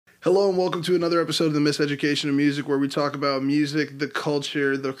Hello and welcome to another episode of the Miseducation of Music, where we talk about music, the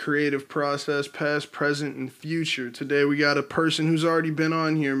culture, the creative process, past, present, and future. Today we got a person who's already been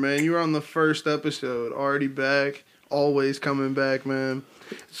on here, man. You were on the first episode, already back, always coming back, man.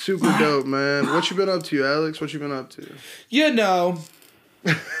 Super dope, man. What you been up to, Alex? What you been up to? You know.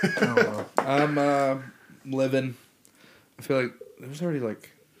 I don't know. I'm living. I feel like it was already like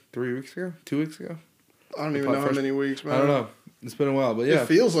 3 weeks ago? 2 weeks ago? I don't even know how many weeks, man. I don't know. It's been a while, but yeah. It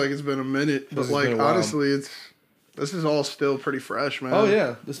feels like it's been a minute, but like honestly, this is all still pretty fresh, man. Oh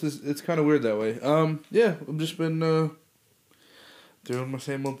yeah, it's kind of weird that way. Yeah, I've just been doing my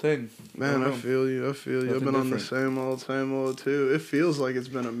same old thing. Man, I feel you. I've been on the same old too. It feels like it's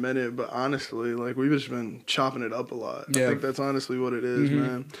been a minute, but honestly, like we've just been chopping it up a lot. Yeah. I think that's honestly what it is,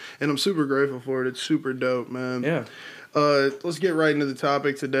 man. And I'm super grateful for it. It's super dope, man. Yeah. Let's get right into the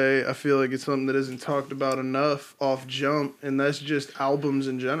topic today. I feel like it's something that isn't talked about enough off jump, and that's just albums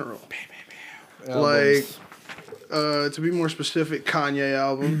in general. Like, to be more specific, Kanye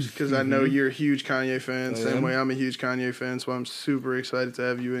albums, because I know you're a huge Kanye fan. Same way I'm a huge Kanye fan, so I'm super excited to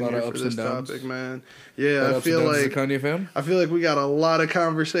have you in here for this topic, man. Yeah, I feel like Kanye fan. I feel like we got a lot of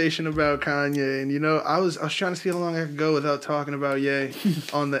conversation about Kanye, and you know, I was trying to see how long I could go without talking about Ye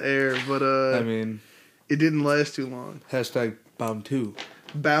on the air, but I mean. It didn't last too long. Hashtag bound 2.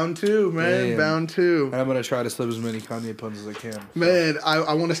 Bound 2, man. Damn. Bound 2. And I'm going to try to slip as many Kanye puns as I can. So. Man,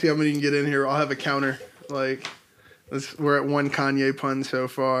 I want to see how many you can get in here. I'll have a counter. Like, we're at 1 Kanye pun so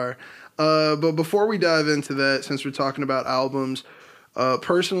far. But before we dive into that, since we're talking about albums,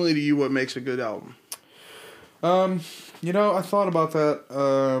 personally to you, what makes a good album? You know, I thought about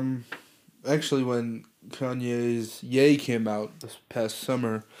that. Actually, when Kanye's Ye came out this past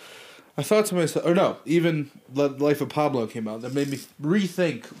summer, I thought to myself, or no, even Life of Pablo came out. That made me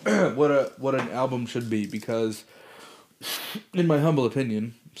rethink what an album should be, because, in my humble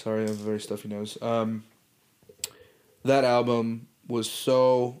opinion, sorry, I have a very stuffy nose. That album was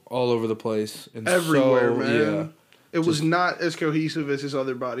so all over the place and everywhere, man. Yeah, it was not as cohesive as his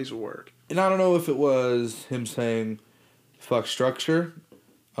other bodies of work. And I don't know if it was him saying, "Fuck structure,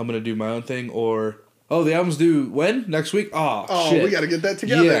 I'm gonna do my own thing," or the album's due when? Next week? Oh, shit. We got to get that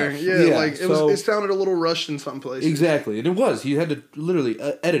together. Yeah, like it sounded a little rushed in some places. Exactly, and it was. He had to literally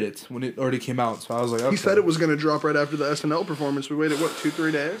edit it when it already came out. So I was like, okay. He said it was going to drop right after the SNL performance. We waited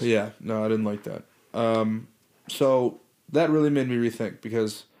 2-3 days. Yeah, no, I didn't like that. So that really made me rethink,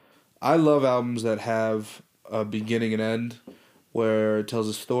 because I love albums that have a beginning and end, where it tells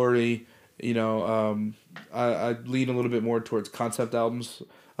a story. You know, I lean a little bit more towards concept albums.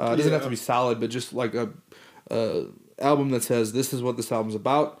 It doesn't have to be solid, but just like a album that says, this is what this album's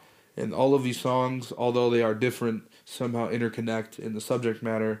about, and all of these songs, although they are different, somehow interconnect in the subject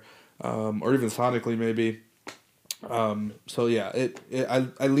matter, or even sonically maybe. So yeah,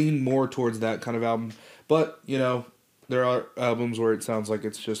 I lean more towards that kind of album. But, you know, there are albums where it sounds like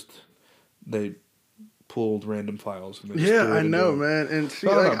it's just they pulled random files. And I know, man. And see,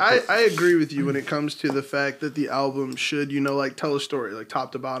 I agree with you when it comes to the fact that the album should, like, tell a story, like,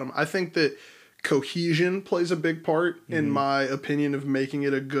 top to bottom. I think that cohesion plays a big part, in my opinion, of making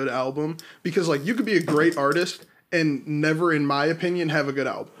it a good album. Because, like, you could be a great artist and never, in my opinion, have a good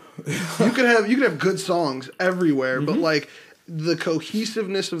album. You could have good songs everywhere, but, like, the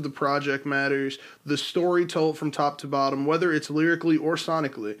cohesiveness of the project matters. The story told from top to bottom, whether it's lyrically or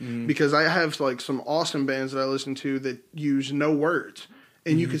sonically, because I have like some awesome bands that I listen to that use no words,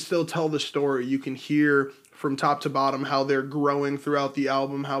 and you can still tell the story. You can hear from top to bottom how they're growing throughout the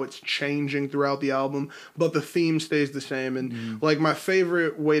album, how it's changing throughout the album, but the theme stays the same. And like my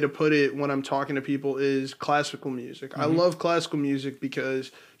favorite way to put it when I'm talking to people is classical music. I love classical music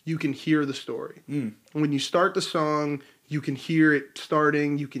because you can hear the story. When you start the song, you can hear it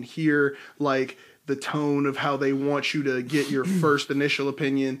starting. You can hear, like, the tone of how they want you to get your first initial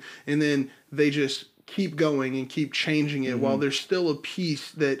opinion. And then they just keep going and keep changing it while there's still a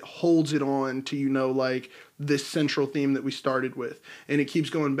piece that holds it on to, like, this central theme that we started with. And it keeps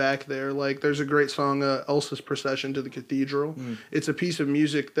going back there. Like, there's a great song, Elsa's Procession to the Cathedral. It's a piece of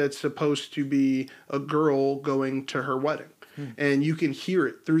music that's supposed to be a girl going to her wedding. And you can hear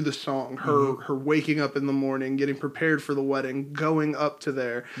it through the song, her waking up in the morning, getting prepared for the wedding, going up to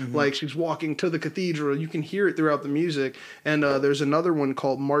there, like she's walking to the cathedral. You can hear it throughout the music. And there's another one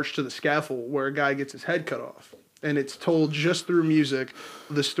called March to the Scaffold, where a guy gets his head cut off. And it's told just through music,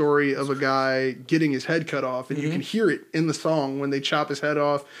 the story of a guy getting his head cut off. And you can hear it in the song when they chop his head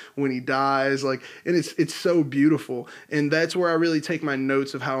off, when he dies. Like, and it's so beautiful. And that's where I really take my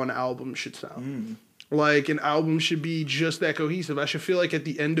notes of how an album should sound. Like, an album should be just that cohesive. I should feel like at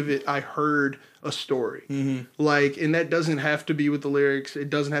the end of it, I heard a story. Like, and that doesn't have to be with the lyrics. It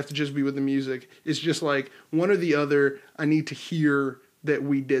doesn't have to just be with the music. It's just like one or the other. I need to hear that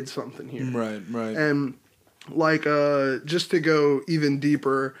we did something here. Right. And like, just to go even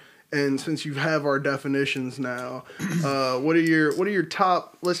deeper, and since you have our definitions now, what are your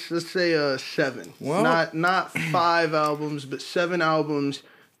top? Let's say 7. Well, not 5 albums, but 7 albums,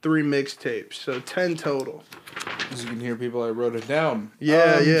 3 mixtapes, so 10 total. As you can hear, people, I wrote it down.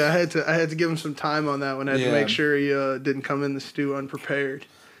 Yeah, I had to give him some time on that one. I had to make sure he didn't come in the stew unprepared.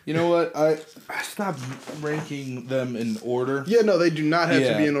 You know what? I stopped ranking them in order. Yeah, no, they do not have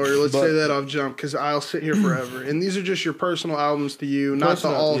to be in order. Let's say that off jump, because I'll sit here forever. And these are just your personal albums to you, not the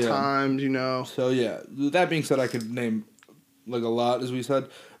all times, you know. So yeah, that being said, I could name like a lot, as we said,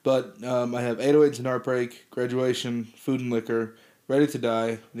 but I have 808s and Heartbreak, Graduation, Food and Liquor, Ready to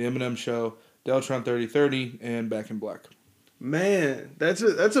Die, The Eminem Show, Deltron 3030, and Back in Black. Man, that's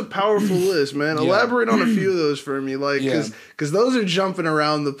a powerful list, man. Elaborate on a few of those for me, like, because those are jumping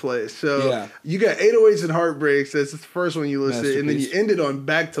around the place. So you got 808s and Heartbreaks. That's the first one you listed, and then you ended on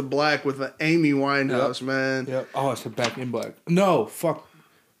Back to Black with an Amy Winehouse, man. Yep. Oh, I said Back in Black. No, fuck.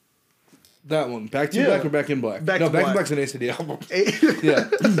 That one. Back to Black or Back in Black? Back in Black's an ACD album.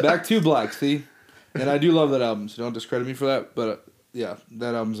 Back to Black, see? And I do love that album, so don't discredit me for that, but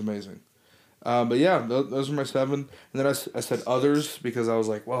that album's amazing. But yeah, those are my 7. And then I said others because I was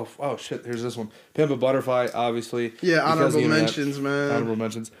like, well, oh shit, here's this one. Pimp a Butterfly, obviously. Yeah, honorable mentions, man. Honorable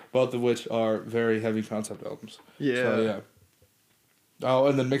mentions, both of which are very heavy concept albums. Yeah. So, yeah. Oh,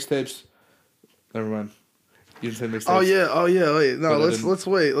 and then mixtapes. Never mind. You didn't say mixtapes. Oh yeah. Wait, no, let's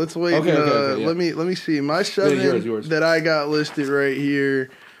wait. Okay, Let me see. My 7 yours. that I got listed right here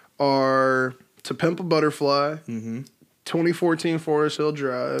are To Pimp a Butterfly. 2014 Forest Hill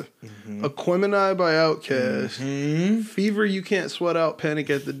Drive, Aquemini by Outkast, Fever You Can't Sweat Out, Panic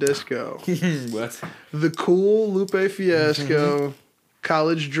at the Disco, What? The Cool, Lupe Fiasco,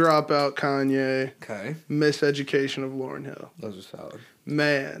 College Dropout, Kanye, Miseducation of Lauryn Hill. Those are solid.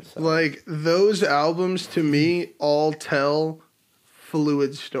 Man, like, those albums to me all tell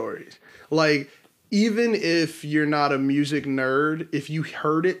fluid stories. Like, even if you're not a music nerd, if you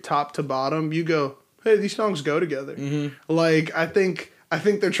heard it top to bottom, you go, hey, these songs go together. Like, I think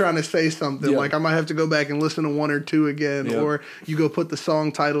they're trying to say something. Like, I might have to go back and listen to 1 or 2 again. Or you go put the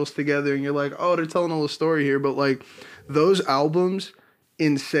song titles together and you're like, oh, they're telling a little story here. But, like, those albums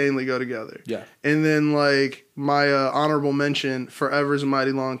insanely go together. Yeah. And then, like, my honorable mention, Forever's a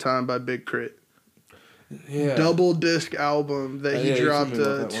Mighty Long Time by Big Crit. Yeah. Double disc album that he dropped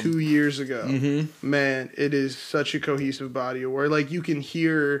 2 years ago. Man, it is such a cohesive body of work. Like, you could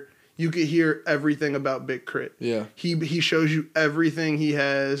hear everything about Big Crit. Yeah. He shows you everything he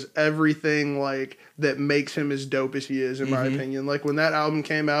has, everything, like, that makes him as dope as he is, in my opinion. Like, when that album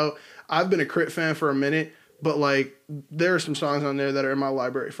came out, I've been a Crit fan for a minute, but, like, there are some songs on there that are in my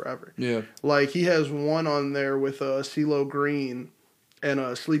library forever. Yeah. Like, he has one on there with CeeLo Green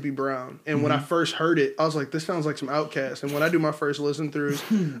and Sleepy Brown. And when I first heard it, I was like, this sounds like some Outkast. And when I do my first listen throughs,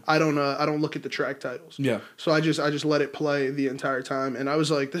 I don't look at the track titles. Yeah. So I just let it play the entire time. And I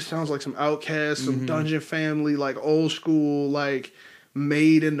was like, this sounds like some Outkast, some Dungeon Family, like old school, like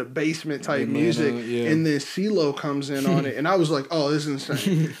made in the basement type music. And then CeeLo comes in on it. And I was like, oh, this is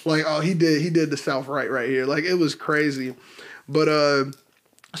insane. Like, oh, he did the South right here. Like, it was crazy. But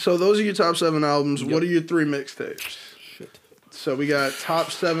so those are your top 7 albums. What are your 3 mixtapes? So we got top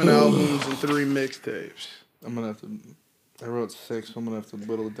 7 albums and 3 mixtapes. I'm gonna have to. I wrote 6, so I'm gonna have to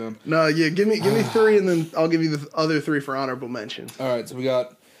whittle it down. No, yeah, give me 3, and then I'll give you the other 3 for honorable mention. All right, so we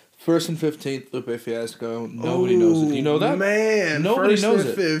got 1st and 15th, Lupe Fiasco. Nobody knows it. You know that? Man, nobody knows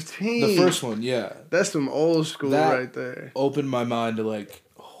it. 15. The first one, yeah. That's some old school right there. Opened my mind to, like,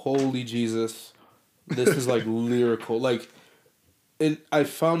 holy Jesus, this is like lyrical. Like, I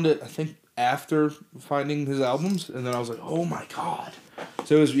found it, I think, after finding his albums, and then I was like, oh my god.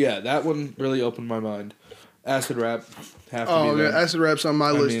 So it was, that one really opened my mind. Acid Rap, have to be there. Acid Rap's on my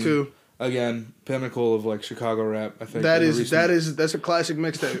list too. Again, pinnacle of, like, Chicago rap, I think. That's a classic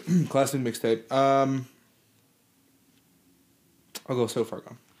mixtape. Classic mixtape. I'll go So Far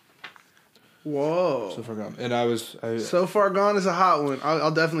Gone. Whoa. So Far Gone. And So Far Gone is a hot one. I'll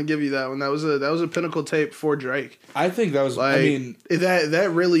definitely give you that one. That was a pinnacle tape for Drake. I think that was, like, I mean,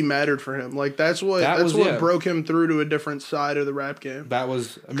 that really mattered for him. Like, that's what broke him through to a different side of the rap game. That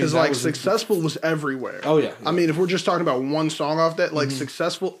was, I mean, because, like, Successful was everywhere. Oh yeah. I mean, if we're just talking about one song off that, like,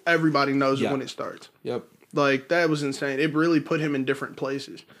 Successful, everybody knows it when it starts. Yep. Like, that was insane. It really put him in different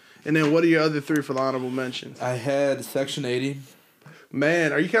places. And then what are your other 3 for the honorable mentions? I had Section 80.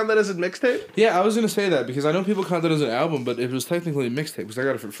 Man, are you counting that as a mixtape? Yeah, I was gonna say that because I know people count that as an album, but it was technically a mixtape because I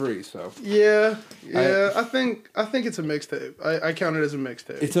got it for free. So yeah, I think it's a mixtape. I count it as a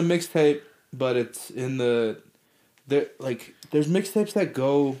mixtape. It's a mixtape, but it's in there's mixtapes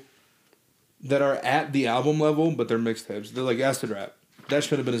that are at the album level, but they're mixtapes. They're like Acid Rap. That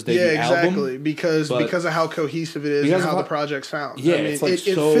should have been his debut album. Yeah, exactly. Because of how cohesive it is and how the project sounds. Yeah, I mean, it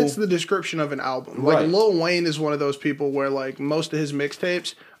fits the description of an album. Like, Lil Wayne is one of those people where, like, most of his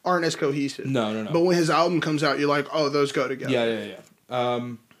mixtapes aren't as cohesive. No. But when his album comes out, you're like, oh, those go together. Yeah.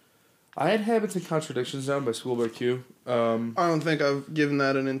 I had Habits and Contradictions down by Schoolboy Q. I don't think I've given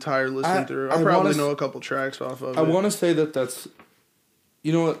that an entire listen through. I probably know a couple tracks off of it. I want to say that's...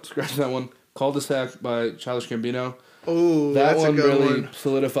 You know what? Scratch that one. Cul-de-Sac by Childish Gambino. Oh, that that's one a good really one.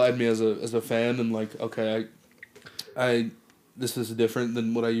 solidified me as a fan and like, okay, I this is different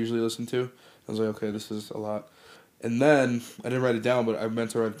than what I usually listen to. I was like, okay, this is a lot. And then I didn't write it down, but I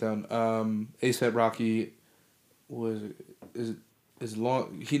meant to write it down. A$AP Rocky is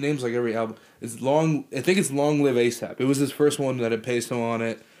long. He names like every album. It's long. I think it's Long Live A$AP. It was his first one that had Peso on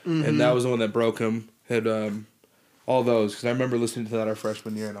it, and that was the one that broke him. Had all those because I remember listening to that our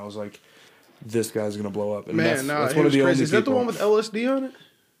freshman year, and I was like, this guy's gonna blow up. And that's one of the only people. Is that the one with LSD on it?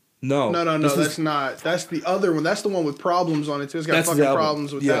 No, that's not. That's the other one. That's the one with problems on it too. It's got fucking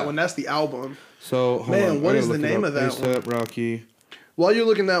problems with that one. That's the album. So, what is the name of that one? A$AP Rocky. While you're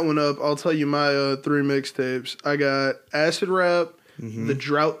looking that one up, I'll tell you my 3 mixtapes. I got Acid Rap, The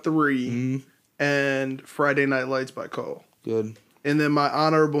Drought 3, and Friday Night Lights by Cole. Good. And then my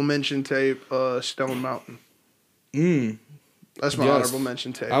honorable mention tape, Stone Mountain. That's my honorable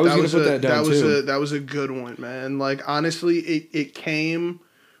mention tape. I was going to put that down too. That was a good one, man. Like, honestly, it came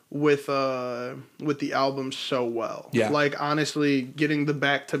with the album so well. Yeah. Like, honestly, getting the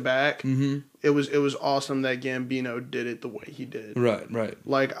back-to-back, it was awesome that Gambino did it the way he did. Right.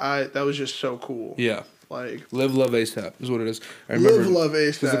 Like, that was just so cool. Yeah. Like, Live Love A$AP is what it is. I remember, Live Love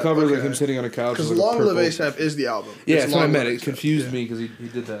A$AP. Because the cover is like him sitting on a couch. Because like Long Live A$AP is the album. Yeah, that's what I meant. It confused me because he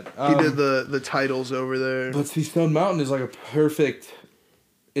did that. He did the titles over there. But see, Stone Mountain is like a perfect...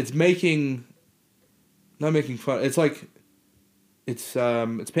 It's making... Not making fun. It's like... It's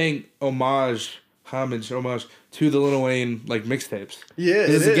paying homage to the Lil Wayne like mixtapes. Yeah,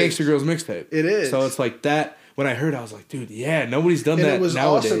 it's a Gangsta Girls mixtape. It is. So it's like that. When I heard, I was like, dude, yeah, nobody's done that nowadays. And it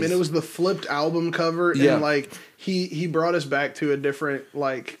was awesome. And it was the flipped album cover. Yeah. And like he brought us back to a different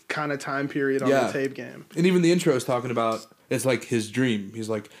like kind of time period on the tape game. And even the intro is talking about it's like his dream. He's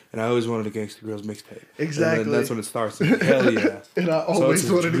like, and I always wanted a Gangsta Girls mixtape. Exactly. And that's when it starts. Like, hell yeah. And I always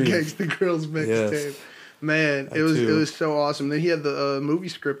wanted a Gangsta Girls mixtape. Yes. Man, it was so awesome. Then he had the movie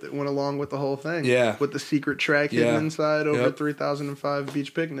script that went along with the whole thing. Yeah. With the secret track hidden inside over 3005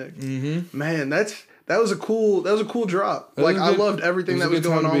 Beach Picnic. Man, that was a cool drop. Like, I loved everything that was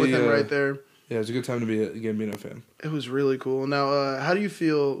going on with him right there. Yeah, it was a good time to be a Gambino fan. It was really cool. Now, how do you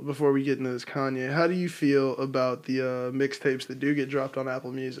feel, before we get into this Kanye, how do you feel about the mixtapes that do get dropped on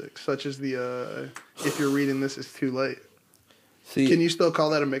Apple Music, such as the If You're Reading This It's Too Late? See, can you still call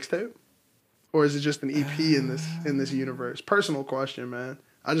that a mixtape? Or is it just an EP in this universe? Personal question, man.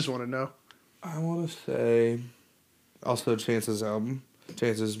 I just want to know. I want to say also Chance's album,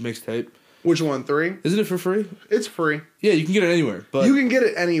 Chance's mixtape. Which one? 3? Isn't it for free? It's free. Yeah, you can get it anywhere. But you can get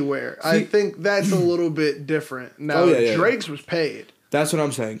it anywhere. See, I think that's a little bit different. Now, Drake's was paid. That's what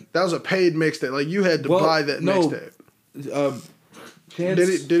I'm saying. That was a paid mixtape. Like, you had to buy that mixtape.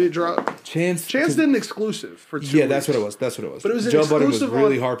 Chance, did it drop? Chance did an exclusive for 2 weeks. Yeah, that's what it was. But it was Joe Budden was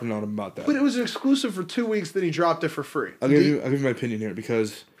really harping on him about that. But it was an exclusive for 2 weeks, then he dropped it for free. I'll give you my opinion here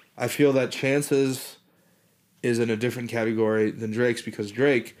because I feel that Chance's is in a different category than Drake's because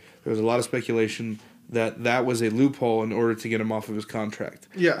Drake, there was a lot of speculation that was a loophole in order to get him off of his contract.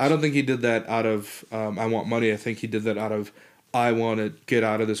 Yeah. I don't think he did that out of I want money. I think he did that out of I want to get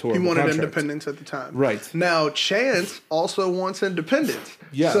out of this horrible contract. He wanted independence at the time. Right. Now, Chance also wants independence.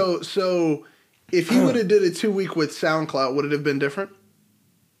 Yeah. So if he would have did a 2 week with SoundCloud, would it have been different?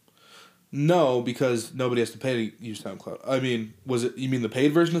 No, because nobody has to pay to use SoundCloud. I mean, you mean the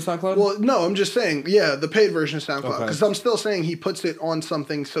paid version of SoundCloud? Well, no, I'm just saying, the paid version of SoundCloud. Because I'm still saying he puts it on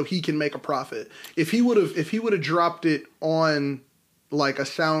something so he can make a profit. If he would have dropped it on like a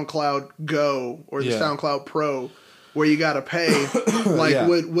SoundCloud Go or the SoundCloud Pro, where you got to pay, like,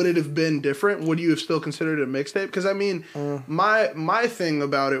 would it have been different? Would you have still considered it a mixtape? Because, I mean, my thing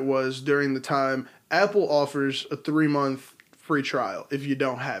about it was during the time, Apple offers a 3-month free trial if you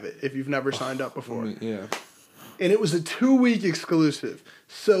don't have it, if you've never signed up before. Yeah. And it was a 2-week exclusive.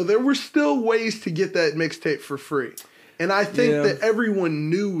 So there were still ways to get that mixtape for free. And I think that everyone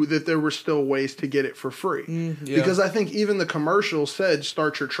knew that there were still ways to get it for free. Because I think even the commercial said,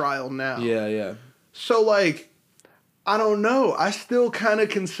 start your trial now. Yeah. So, like, I don't know. I still kind of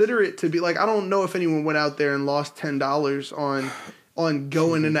consider it to be, like, I don't know if anyone went out there and lost $10 on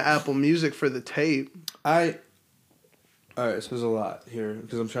going into Apple Music for the tape. Alright, so there's a lot here,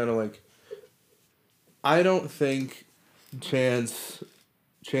 because I'm trying to, like, I don't think Chance's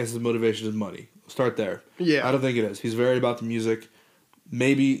motivation is money. Start there. Yeah. I don't think it is. He's very about the music.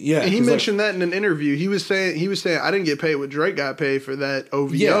 Maybe, yeah. And he mentioned that in an interview. He was saying I didn't get paid what Drake got paid for that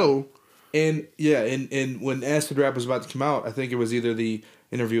OVO. Yeah. And when Acid Rap was about to come out, I think it was either the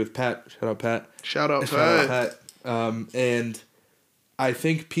interview with Pat. Shout out Pat. And I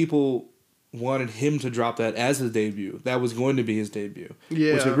think people wanted him to drop that as his debut. That was going to be his debut.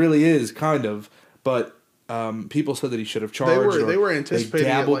 Yeah. Which it really is, kind of. But people said that he should have charged. They were anticipating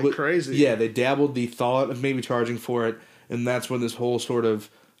it like crazy. Yeah, they dabbled the thought of maybe charging for it, and that's when this whole sort of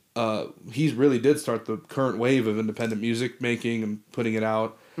he really did start the current wave of independent music making and putting it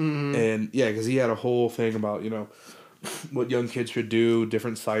out. Mm-hmm. And yeah, because he had a whole thing about what young kids should do,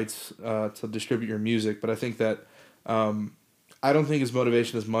 different sites to distribute your music. But I think that I don't think his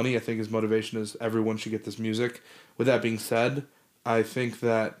motivation is money. I think his motivation is everyone should get this music. With that being said, I think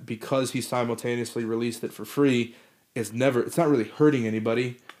that because he simultaneously released it for free, it's not really hurting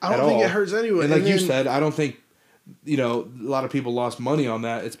anybody. I don't think it hurts anyone. And like you said, I don't think a lot of people lost money on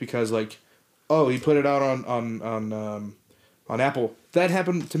that. It's because he put it out on Apple. That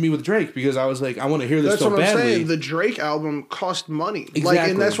happened to me with Drake because I was like, I want to hear this so badly. That's what I'm saying. The Drake album cost money.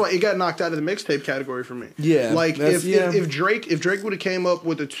 Exactly. And that's why it got knocked out of the mixtape category for me. Yeah. If Drake would have came up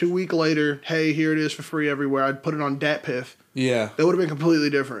with a 2 week later, hey, here it is for free everywhere, I'd put it on Dat Piff. Yeah. That would have been completely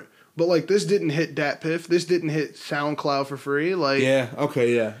different. But this didn't hit Dat Piff. This didn't hit SoundCloud for free. Yeah.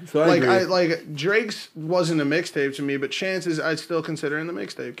 Okay. Yeah. So I agree. Drake's wasn't a mixtape to me, but Chance's I'd still consider in the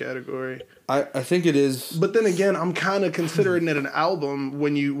mixtape category. I think it is. But then again, I'm kind of considering it an album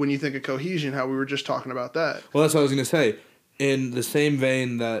when you think of cohesion. How we were just talking about that. Well, that's what I was gonna say. In the same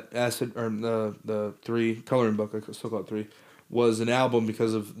vein that Acid or the 3 Coloring Book, I still call it 3, was an album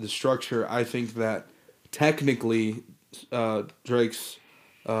because of the structure. I think that technically Drake's.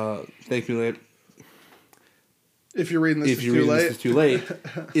 Thank Me Later. If you're reading this, this is too late.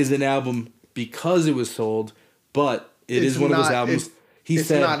 Is an album because it was sold, but it's one of those albums. He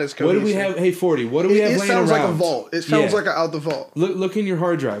said, not as "What do we have? Hey, 40. What do we have laying around?" It sounds like a vault. It sounds like out the vault. Look in your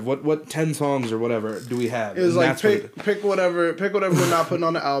hard drive. What 10 songs or whatever do we have? It was pick whatever we're not putting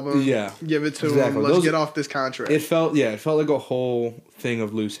on the album. Yeah, give it to him. Let's get off this contract. It felt like a whole thing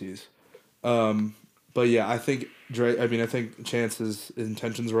of Lucy's. But yeah, I think Drake. I mean, I think Chance's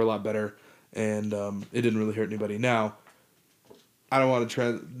intentions were a lot better, and it didn't really hurt anybody. Now, I don't want to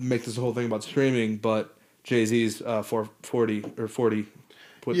try to make this whole thing about streaming, but Jay-Z's 440 or 40.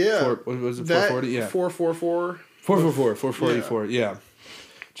 What was it? 440. Yeah. 444. 444. 444. Yeah.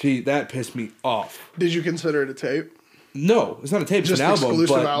 Gee, that pissed me off. Did you consider it a tape? No, it's not a tape. It's an album.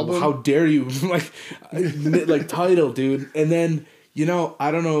 Exclusive album. How dare you? like title, dude. And then.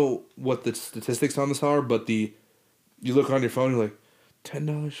 I don't know what the statistics on this are, but you look on your phone, you're like,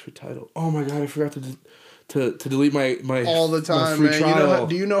 $10 for title. Oh my god, I forgot to delete my all the time, free man. Trial.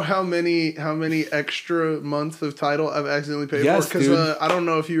 Do you know how many extra months of title I've accidentally paid for? Because I don't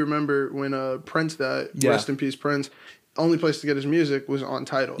know if you remember when Prince died. Yeah. Rest in peace, Prince. Only place to get his music was on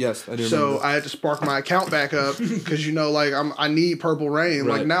Tidal. Yes, I do. So I had to spark my account back up because I need Purple Rain.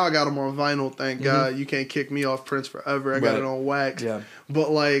 Right. Like now I got them on vinyl. Thank God. You can't kick me off Prince forever. I got it on wax. Yeah.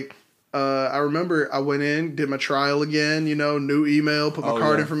 But I remember I went in, did my trial again. New email, put my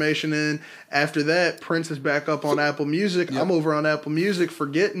card information in. After that, Prince is back up on Apple Music. Yep. I'm over on Apple Music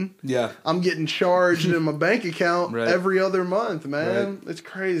forgetting. Yeah. I'm getting charged in my bank account every other month, man. Right. It's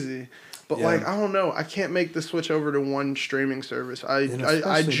crazy. But I don't know. I can't make the switch over to one streaming service.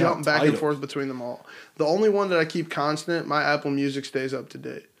 I jump back and forth between them all. The only one that I keep constant, my Apple Music stays up to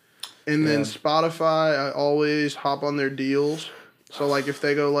date. And then Spotify, I always hop on their deals. So if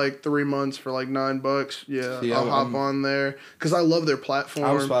they go 3 months for $9, I'll hop on there because I love their platform.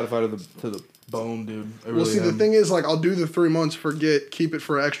 I'm Spotify to the bone, dude. The thing is I'll do the 3 months, forget, keep it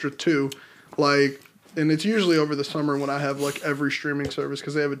for an extra 2, And it's usually over the summer when I have every streaming service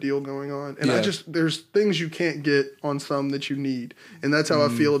because they have a deal going on. And there's things you can't get on some that you need. And that's how I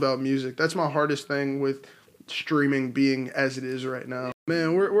feel about music. That's my hardest thing with streaming being as it is right now.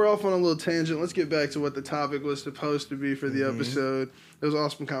 Man, we're off on a little tangent. Let's get back to what the topic was supposed to be for the episode. It was an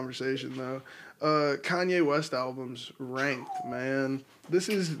awesome conversation though. Kanye West albums ranked, man. This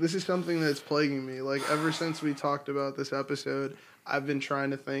is something that's plaguing me. Ever since we talked about this episode, I've been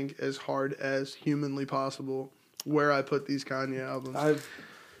trying to think as hard as humanly possible where I put these Kanye albums. I've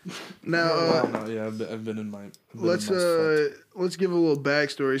been in my. Let's give a little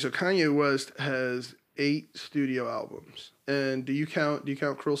backstory. So Kanye West has 8 studio albums, and do you count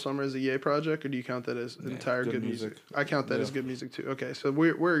Cruel Summer as a Ye project, or do you count that as entire good music? I count that as good music too. Okay, so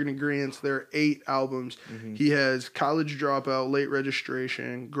we're in agreement. There are 8 albums. Mm-hmm. He has College Dropout, Late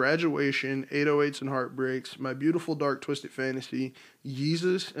Registration, Graduation, 808s and Heartbreaks, My Beautiful Dark Twisted Fantasy,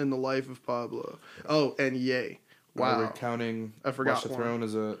 Yeezus, and The Life of Pablo. Oh, and Ye. Wow. Are we counting I forgot Watch the Throne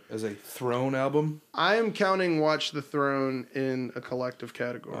as a Throne album? I am counting Watch the Throne in a collective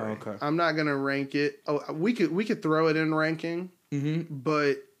category. Oh, okay. I'm not gonna rank it. Oh, we could throw it in ranking,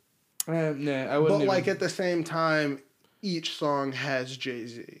 but I wouldn't. But like at the same time, each song has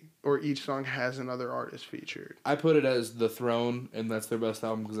Jay-Z or each song has another artist featured. I put it as The Throne, and that's their best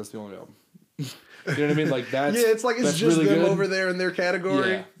album because that's the only album. You know what I mean? Like that's it's like it's just really them good. over there in their category.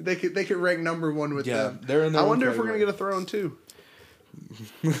 Yeah. They could rank number 1 with them. They're in their I wonder if category. we're gonna get a Throne too.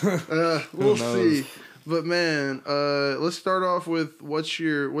 We'll see. But man, let's start off with what's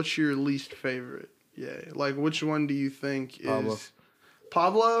your least favorite? Yeah, like which one do you think is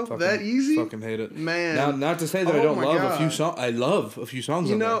Pablo? That easy? Fucking hate it, man. Now, not to say that I don't love a few songs. I love a few songs.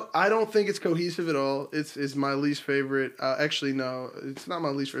 You know, I don't think it's cohesive at all. It's my least favorite. Actually, no, it's not my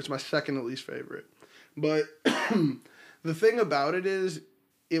least favorite. It's my second least favorite. But the thing about it is,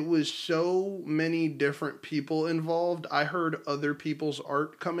 it was so many different people involved. I heard other people's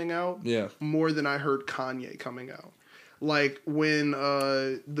art coming out more than I heard Kanye coming out. Like when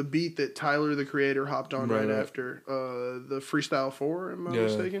the beat that Tyler, the Creator, hopped on right after the Freestyle 4, am I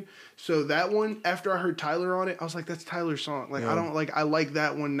mistaken? So that one, after I heard Tyler on it, I was like, that's Tyler's song. Like I like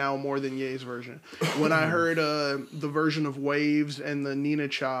that one now more than Ye's version. When I heard the version of Waves and the Nina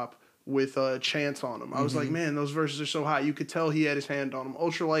Chop with Chance on them, I was like, man, those verses are so hot. You could tell he had his hand on them.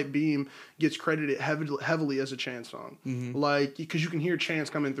 Ultralight Beam gets credited heavily as a Chance song. Like, because you can hear Chance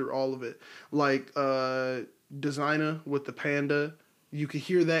coming through all of it. Like, Designer with the Panda, you could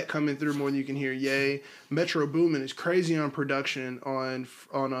hear that coming through more than you can hear Ye. Metro Boomin is crazy on production on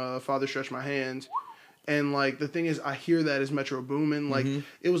Father Stretch My Hands. And, like, the thing is, I hear that as Metro Boomin. Like,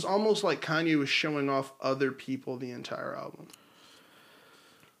 it was almost like Kanye was showing off other people the entire album.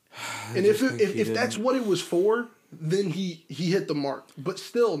 And if that's what it was for, then he hit the mark. But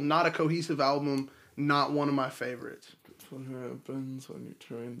still, not a cohesive album, not one of my favorites. That's what happens when you're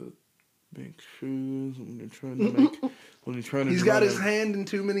trying to make shoes, when you're trying to He's got his hand in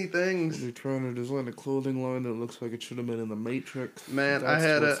too many things. When you're trying to design a clothing line that looks like it should have been in the Matrix. Man, I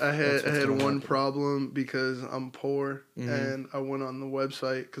had one problem because I'm poor, and I went on the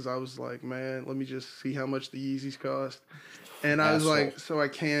website because I was like, man, let me just see how much the Yeezys cost. And I was like, so I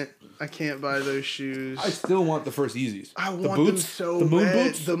can't buy those shoes. I still want the first Yeezys. I want them so bad. The moon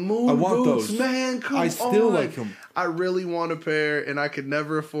boots? The moon I want boots, those. Man, come on. I still like them. I really want a pair, and I could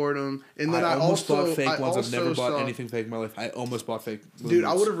never afford them. And then I almost also bought fake ones. I've never bought anything fake in my life. I almost bought fake moon Dude,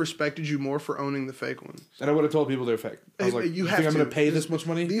 boots. I would have respected you more for owning the fake ones. And I would have told people they're fake. I was like, you think I'm going to pay this much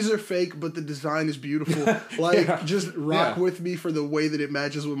money? These are fake, but the design is beautiful. Like, just rock with me for the way that it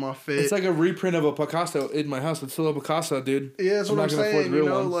matches with my fit. It's like a reprint of a Picasso in my house. It's still a Picasso, dude. Yeah, that's what I'm saying. You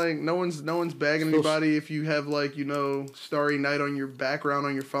know, like, no one's bagging anybody if you have, like, you know, Starry Night on your background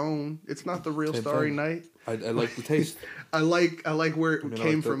on your phone. It's not the real Starry Night. I like the taste. I like where it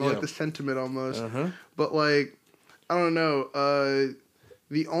came from. I like the sentiment almost. But, like, I don't know.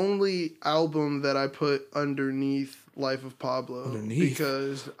 The only album that I put underneath Life of Pablo,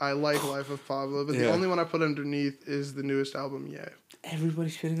 because I like Life of Pablo, but the only one I put underneath is the newest album, Ye.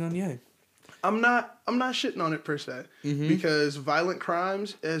 Everybody's shitting on Ye. I'm not shitting on it per se, because Violent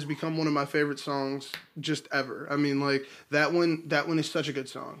Crimes has become one of my favorite songs just ever. I mean, like, that one is such a good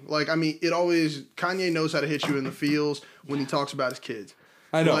song. Like, I mean, Kanye knows how to hit you in the feels when he talks about his kids.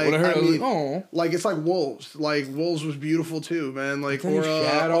 I know. Like, when I heard it, I was like, oh. Like, it's like Wolves. Like, Wolves was beautiful too, man. Like, or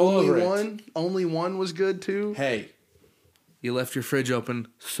Only One was good too. Hey. You left your fridge open.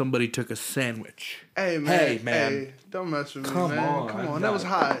 Somebody took a sandwich. Hey, man. Hey, don't mess with me, man. Come on. That was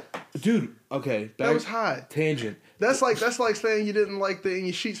hot. Dude, okay. That was hot. Tangent. That's like saying you didn't like and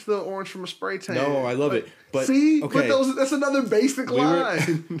your sheets still orange from a spray tan. No, I love it. But see? Okay. But that's another basic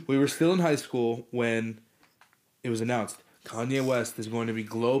line. We were still in high school when it was announced Kanye West is going to be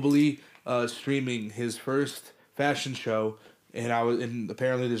globally streaming his first fashion show, and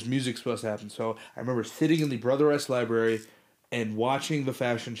apparently there's music supposed to happen. So I remember sitting in the Brother S library and watching the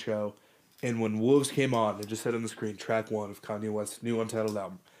fashion show, and when Wolves came on, it just said on the screen, track 1 of Kanye West's new untitled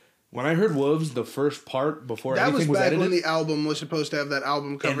album. When I heard Wolves, the first part before anything was edited... That was back when the album was supposed to have that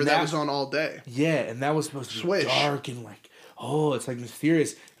album cover that was on all day. Yeah, and that was supposed to be dark and like, oh, it's like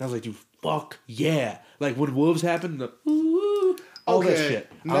mysterious. And I was like, dude, fuck yeah. Like, when Wolves happened, the ooh, all that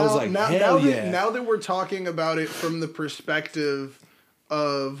shit. I was like, hell yeah. Now that we're talking about it from the perspective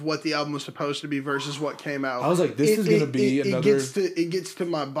of what the album was supposed to be versus what came out, I was like, this is going to be another... It gets to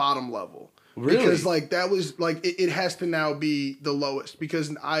my bottom level. Really? Because like that was like it has to now be the lowest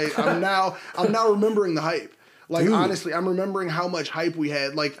because I'm now remembering the hype. Like, dude, honestly, I'm remembering how much hype we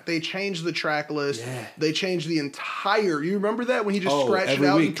had. Like, they changed the track list. Yeah. They changed the entire... You remember that? When he just scratched it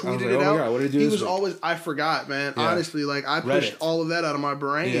out and tweeted it out? God, what did he do? He was always... I forgot, man. Yeah. Honestly, like, I pushed all of that out of my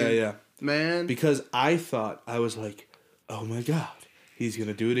brain. Yeah. Man. Because I was like, oh my God, he's going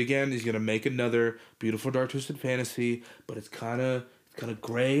to do it again. He's going to make another Beautiful Dark Twisted Fantasy, but it's kind of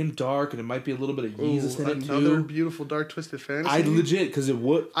gray and dark, and it might be a little bit of Yeezus in it too. Another Beautiful Dark Twisted Fantasy. I legit, because it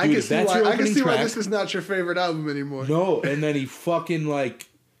would. I can see why this is not your favorite album anymore. No, and then he fucking like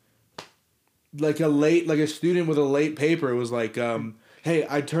a student with a late paper was like, hey,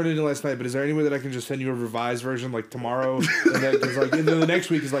 I turned it in last night, but is there any way that I can just send you a revised version like tomorrow? And then the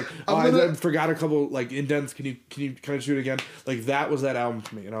next week is like, I forgot a couple like indents. Can you kind of shoot again? Like, that was that album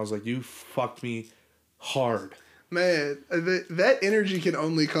for me, and I was like, you fucked me hard. Man, that energy can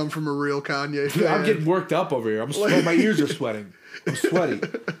only come from a real Kanye fan. Dude, I'm getting worked up over here. My ears are sweating. I'm sweaty.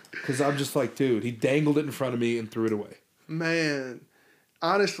 Because I'm just like, dude, he dangled it in front of me and threw it away. Man.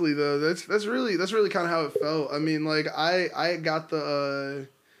 Honestly, though, that's really kind of how it felt. I mean, like, I got the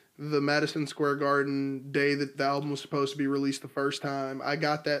Madison Square Garden day that the album was supposed to be released the first time. I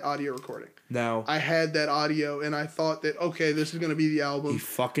got that audio recording. Now, I had that audio, and I thought that, okay, this is going to be the album. He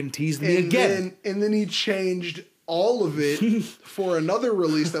fucking teased me again. And then he changed all of it for another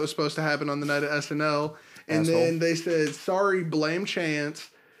release that was supposed to happen on the night of SNL. And then they said, sorry, blame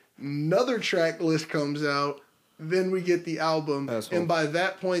Chance. Another track list comes out. Then we get the album. Asshole. And by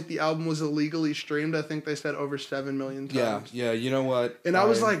that point, the album was illegally streamed. I think they said over 7 million times. Yeah, you know what? And I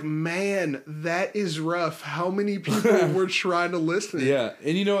was like, man, that is rough. How many people were trying to listen? Yeah,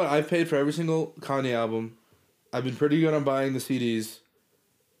 and you know what? I've paid for every single Kanye album. I've been pretty good on buying the CDs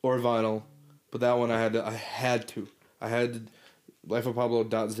or vinyl. But that one I had to. I had Life of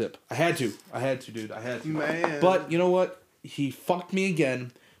Pablo.zip. I had to, dude. I had to. Man. But you know what? He fucked me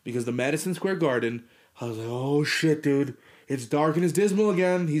again because the Madison Square Garden, I was like, oh shit, dude. It's dark and it's dismal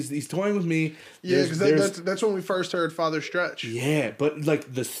again. He's toying with me. Yeah, because that's when we first heard Father Stretch. Yeah, but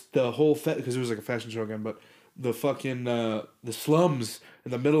like the whole... Because it was like a fashion show again, but the fucking... the slums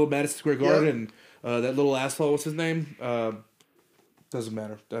in the middle of Madison Square Garden. Yep. That little asshole, what's his name? Doesn't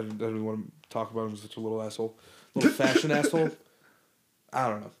matter. I don't even want to talk about him as such a little asshole. Little fashion asshole. I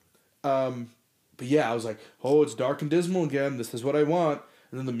don't know. But yeah, I was like, oh, it's dark and dismal again. This is what I want.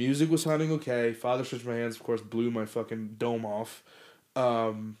 And then the music was sounding okay. Father Stretched My Hands, of course, blew my fucking dome off. But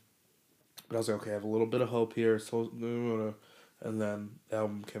I was like, okay, I have a little bit of hope here. So, and then the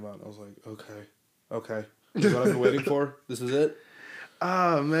album came out, and I was like, okay. This is what I've been waiting for. This is it.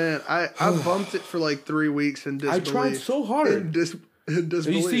 Oh, man. I bumped it for like 3 weeks in disbelief. I tried so hard. In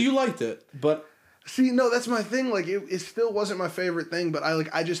disbelief. You see, you liked it, but... See, no, that's my thing. Like, it still wasn't my favorite thing, but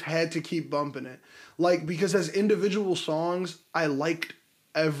I just had to keep bumping it. Like, because as individual songs, I liked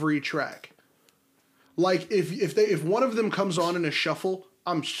every track. Like, if one of them comes on in a shuffle,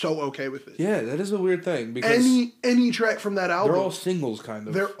 I'm so okay with it. Yeah, that is a weird thing. Because any track from that album. They're all singles, kind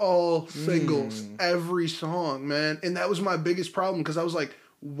of. They're all singles. Every song, man. And that was my biggest problem, because I was like,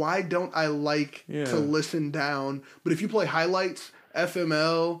 why don't I like to listen down? But if you play highlights,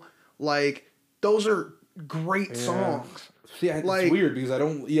 FML, like... Those are great songs. See, it's weird because I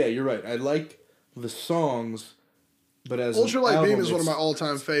don't... Yeah, you're right. I like the songs, but as Ultralight Beam is one of my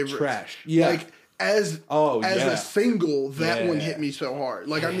all-time favorites. Trash. Yeah. Like, as a single, that one hit me so hard.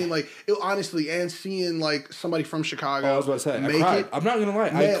 Like, I mean, like, honestly, and seeing, like, somebody from Chicago I was about to say, I cried. I'm not going to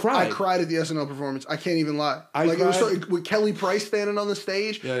lie. Man, I cried at the SNL performance. I can't even lie. It was with Kelly Price standing on the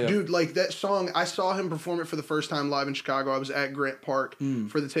sage. Yeah. Dude, like, that song, I saw him perform it for the first time live in Chicago. I was at Grant Park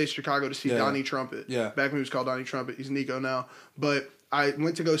for the Taste of Chicago to see Donnie Trumpet. Yeah. Back when he was called Donnie Trumpet. He's Nico now. But I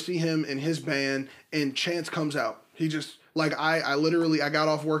went to go see him and his band, and Chance comes out. He just... Like, I literally got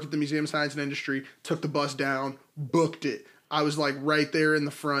off work at the Museum of Science and Industry, took the bus down, booked it. I was, like, right there in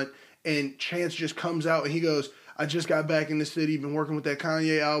the front, and Chance just comes out, and he goes, I just got back in the city, been working with that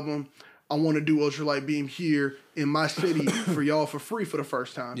Kanye album. I want to do Ultralight Beam here in my city for y'all for free for the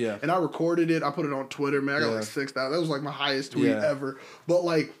first time. Yeah. And I recorded it. I put it on Twitter, man. I got, like, 6,000. That was, like, my highest tweet ever. But,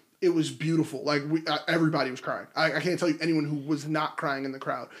 like... It was beautiful. Like, everybody was crying. I can't tell you anyone who was not crying in the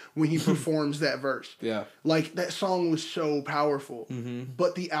crowd when he performs that verse. Yeah. Like, that song was so powerful. Mm-hmm.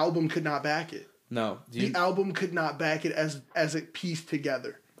 But the album could not back it. No. The album could not back it as a piece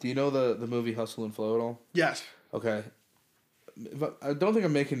together. Do you know the movie Hustle and Flow at all? Yes. Okay. I don't think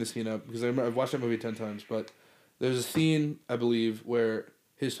I'm making the scene up because I've watched that movie 10 times, but there's a scene, I believe, where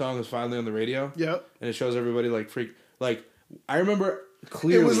his song is finally on the radio. Yep. And it shows everybody I remember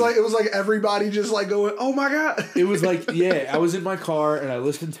clearly. It was like everybody just like going, "Oh my god!" It was like, yeah, I was in my car and I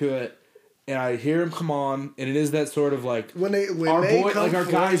listened to it, and I hear him come on, and it is that sort of like when they come like our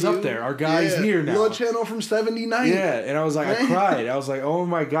guy's up there, our guy's here now. Little Channel from '79. Yeah, and I was like, I cried. I was like, oh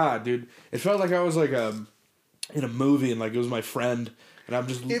my god, dude! It felt like I was like in a movie, and like it was my friend. And I'm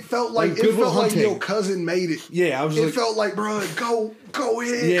just. It felt like your cousin made it. Yeah, I was. It felt like, bro, go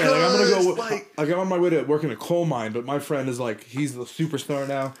ahead. Yeah, like I'm gonna go. Like I'm on my way to work in a coal mine, but my friend is like, he's the superstar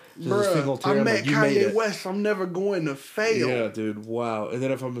now. Bro, I met Kanye West. I'm never going to fail. Yeah, dude. Wow. And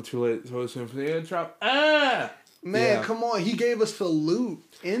then if I'm too late, so it's the drop. Man, come on. He gave a salute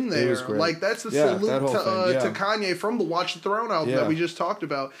in there. It was great. Like, that's a salute to Kanye from the Watch the Throne album that we just talked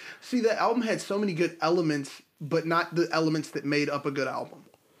about. See, that album had so many good elements, but not the elements that made up a good album.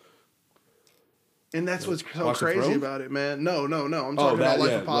 And that's what's so crazy about it, man. No. I'm talking about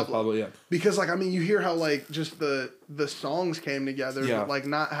Life of Pablo. Because, like, I mean, you hear how, like, just the songs came together, but, like,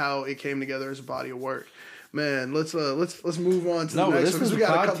 not how it came together as a body of work. Man, let's move on to the next one because we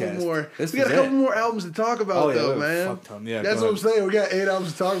got a couple more. We got a couple more albums to talk about, though, man. That's what I'm saying. We got 8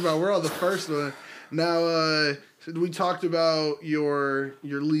 albums to talk about. We're on the first one now. We talked about your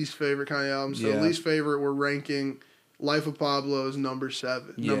least favorite Kanye album. So least favorite, we're ranking Life of Pablo is number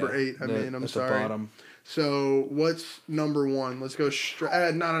 7, number 8. I'm sorry. The bottom. So what's number 1? Let's go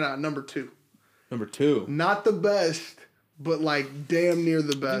straight. No, number 2. Number 2. Not the best, but like damn near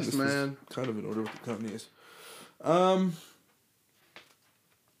the best, man. Kind of in order with the companies.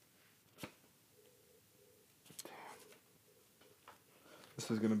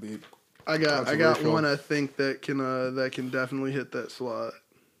 This is gonna be. I got one. I think that can definitely hit that slot.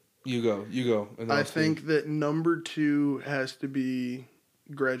 You go. And I think that number 2 has to be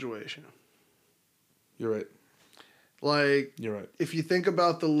Graduation. You're right. Like, you're right. If you think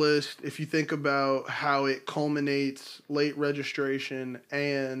about the list, if you think about how it culminates late registration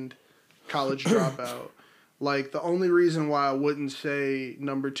and college dropout, like the only reason why I wouldn't say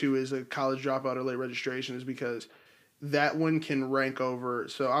number 2 is a college dropout or late registration is because that one can rank over.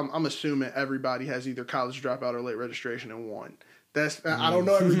 So I'm assuming everybody has either college dropout or late registration in one. I don't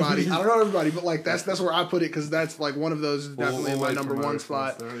know everybody. But like that's where I put it because that's like one of those is definitely in my number 1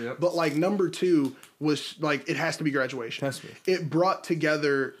 slot. There, yep. But like number 2 was like it has to be Graduation. Has to be. It brought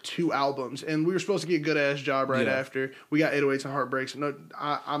together 2 albums, and we were supposed to get Good Ass Job right after. We got 808s and Heartbreaks. No,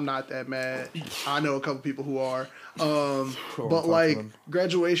 I'm not that mad. I know a couple people who are. But like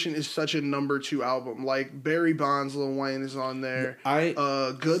Graduation is such a number 2 album. Like Barry Bonds, Lil Wayne is on there.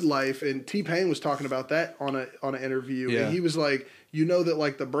 Good Life, and T-Pain was talking about that on an interview. Yeah. And he was like, you know that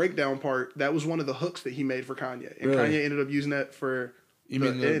like the breakdown part, that was one of the hooks that he made for Kanye. And really? Kanye ended up using that for the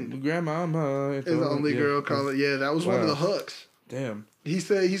end. Grandmama is the only girl calling. Yeah, that was one of the hooks. Damn. He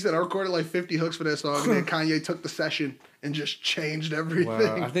said I recorded like 50 hooks for that song, and then Kanye took the session and just changed everything.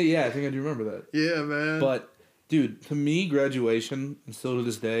 Wow. I think I do remember that. Yeah, man. But dude, to me, Graduation, and still to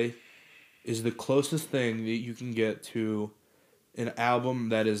this day, is the closest thing that you can get to an album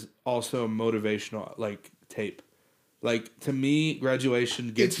that is also a motivational like tape. Like, to me,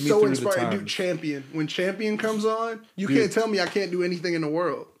 Graduation gets me through the time. It's so inspiring. Dude, Champion. When Champion comes on, you can't tell me I can't do anything in the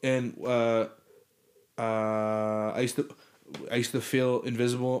world. And I used to feel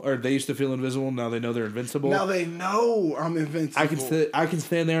invisible, or they used to feel invisible. Now they know they're invincible. Now they know I'm invincible. I can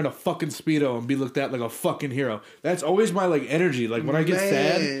stand there in a fucking Speedo and be looked at like a fucking hero. That's always my like energy. Like when I get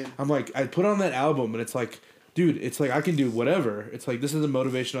sad, I'm like, I put on that album and it's like, dude, it's like I can do whatever. It's like this is a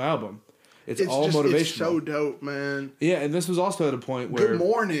motivational album. It's all motivational. It's so dope, man. Yeah, and this was also at a point where Good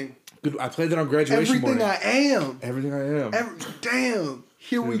Morning. I played that on Graduation morning. Everything I am. Damn.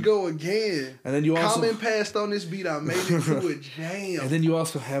 Here we go again. And then you also comment passed on this beat. I made it to a jam. And then you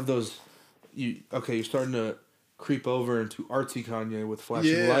also have those. You're starting to creep over into artsy Kanye with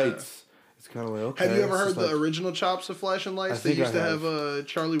flashing lights. It's kind of like, okay. Have you ever heard the original chops of Flashing Lights? They used to have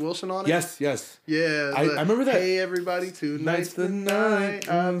Charlie Wilson on it. Yes. Yeah. I remember that. Hey everybody, tonight's the night.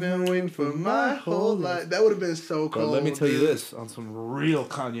 I've been waiting for my whole life. That would have been so cool. But let me tell you this on some real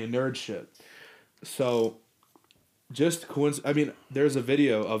Kanye nerd shit. So. Just I mean, there's a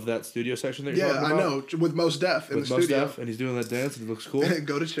video of that studio section that you're talking about. Yeah, I know. With Mos Def in the studio. With Mos Def, and he's doing that dance, and it looks cool.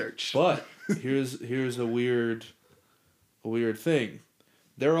 Go to church. But here's a weird thing.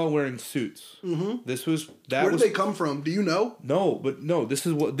 They're all wearing suits. Mm-hmm. Where did they come from? Do you know? No. This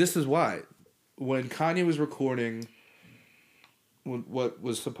is why. When Kanye was recording, what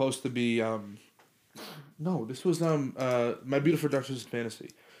was supposed to be this was My Beautiful Dark Twisted Fantasy.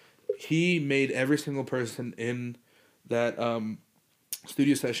 He made every single person in that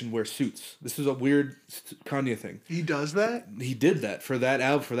studio session wear suits. This is a weird Kanye thing. He does that? He did that for that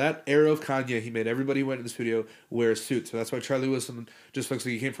album, for that era of Kanye. He made everybody who went to the studio wear a suit. So that's why Charlie Wilson just looks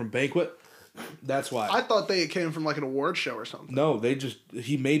like he came from Banquet. That's why. I thought it came from like an award show or something. No,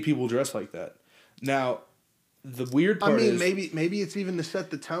 he made people dress like that. Now, the weird part is... maybe it's even to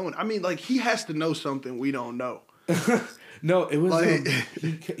set the tone. I mean, like, he has to know something we don't know. No, it was... Like,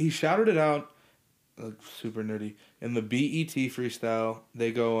 he shouted it out, super nerdy, in the BET freestyle.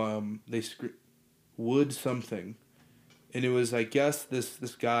 They go, would something. And it was, I guess,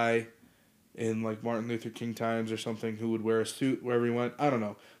 this guy in, like, Martin Luther King times or something who would wear a suit wherever he went. I don't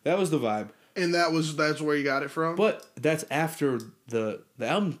know. That was the vibe. And that's where you got it from? But that's after the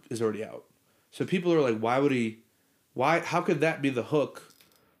album is already out. So people are like, how could that be the hook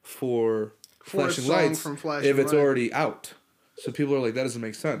for Flashing Lights if it's already out? So people are like, that doesn't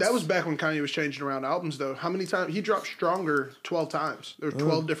make sense. That was back when Kanye was changing around albums, though. How many times? He dropped Stronger 12 times. There were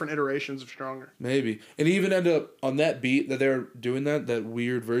 12 different iterations of Stronger. Maybe. And he even ended up, on that beat that they're doing that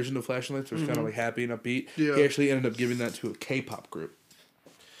weird version of Flashing Lights, was kind of like happy and upbeat. Yeah. He actually ended up giving that to a K-pop group.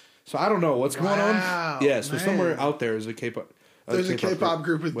 So I don't know what's going on. Yeah, so somewhere out there is a K-pop. There's a K-pop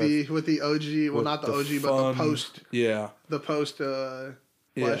group with the OG, well, not the OG, but the post. Yeah. The post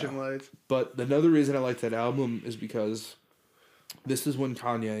Flashing Lights. But another reason I like that album is because this is when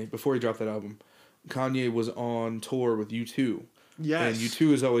Kanye, before he dropped that album, Kanye was on tour with U2. Yes. And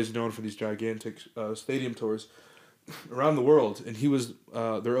U2 is always known for these gigantic stadium tours around the world. And he was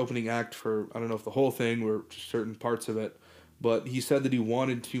their opening act for, I don't know if the whole thing or certain parts of it, but he said that he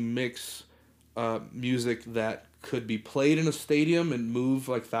wanted to mix music that could be played in a stadium and move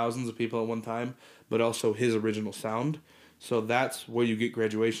like thousands of people at one time, but also his original sound. So that's where you get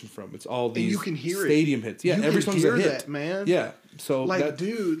Graduation from. It's all these and you can hear stadium hits. Yeah, every song's a hit. That, man. Yeah. So like,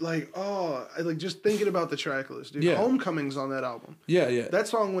 dude, like, just thinking about the track list, dude. Yeah. Homecoming's on that album. Yeah, yeah. That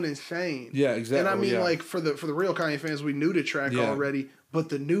song went insane. Yeah, exactly. And I mean, like, for the real Kanye fans, we knew the track already, but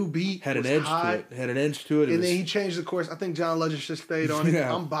the new beat had an edge to it. Had an edge to it. And then he changed the chorus. I think John Legend just stayed on it.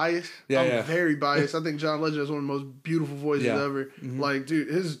 I'm biased. Yeah, I'm very biased. I think John Legend has one of the most beautiful voices ever. Mm-hmm. Like, dude,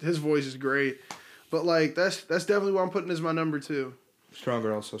 his voice is great. But like, that's definitely what I'm putting as my number 2.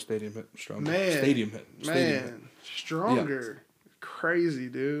 Stronger also stadium hit. Stronger. Man. Stadium hit. Stronger. Yeah. Crazy,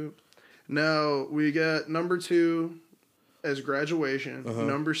 dude. Now we got number 2 as Graduation.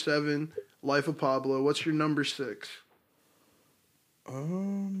 Number 7, Life of Pablo. What's your number 6?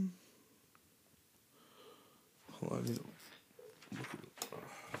 Hold on.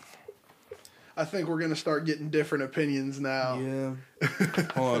 I think we're gonna start getting different opinions now. Yeah.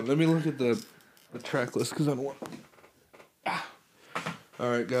 Hold on. Let me look at the track list because I don't want. All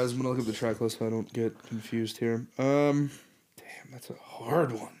right, guys. I'm gonna look at the track list so I don't get confused here. Damn, that's a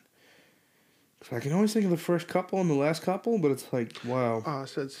hard one. I can always think of the first couple and the last couple, but it's like, wow. I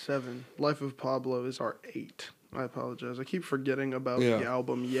said 7. Life of Pablo is our 8. I apologize. I keep forgetting about the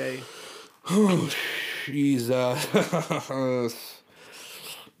album Yay. Oh, Jesus.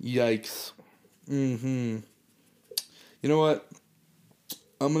 Yikes. Mm-hmm. You know what?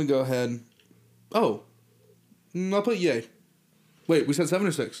 I'm going to go ahead. Oh. I'll put Yay. Wait, we said 7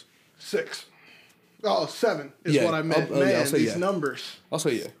 or 6? 6. Oh, 7 is what I meant. I'll say these numbers. I'll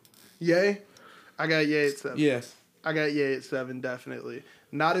say Yay. Yay? I got Yay at 7. Yeah. I got Yay at 7, definitely.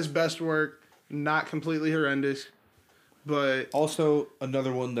 Not his best work. Not completely horrendous, but... Also,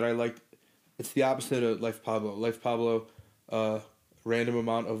 another one that I like, it's the opposite of Life Pablo. Life Pablo, random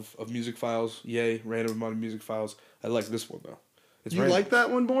amount of music files. Yay, random amount of music files. I like this one, though. It's you random. Like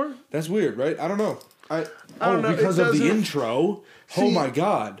that one more? That's weird, right? I don't know. I don't know. Because of the intro. See, oh, my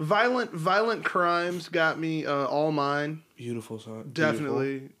God. Violent Crimes got me All Mine. Beautiful song.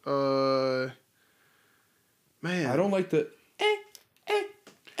 Definitely. Man. I don't like the...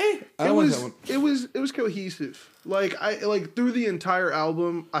 It was cohesive. Like through the entire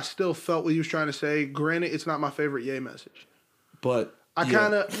album, I still felt what he was trying to say. Granted, it's not my favorite Yay message, but I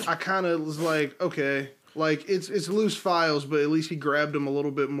kind of was like, okay, like it's loose files, but at least he grabbed them a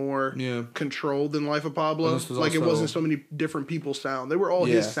little bit more controlled than Life of Pablo. Like it wasn't so many different people's sound; they were all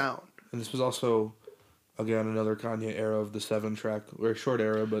his sound. And this was also, again, another Kanye era of the 7-track, or short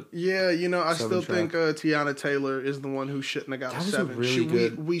era, but... Yeah, I still think Tiana Taylor is the one who shouldn't have got a 7. Really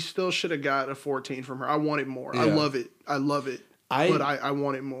good... we still should have got a 14 from her. I wanted more. Yeah. I love it. But I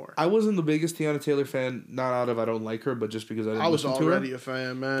wanted more. I wasn't the biggest Tiana Taylor fan, not out of I don't like her, but just because I didn't listen to her. I was already a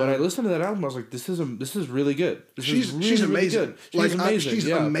fan, man. But I listened to that album, I was like, this is really good. She's amazing. Really good. She's amazing. She's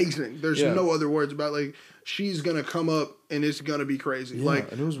amazing. There's no other words about it. Like, she's going to come up and it's going to be crazy. Yeah,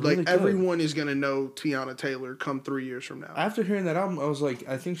 and it was really good. Everyone is going to know Tiana Taylor come 3 years from now. After hearing that album, I was like,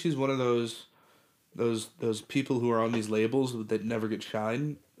 I think she's one of those those people who are on these labels that never get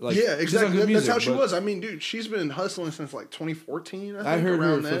shine. Like, yeah, exactly. That's how she was. I mean, dude, she's been hustling since like 2014. I heard her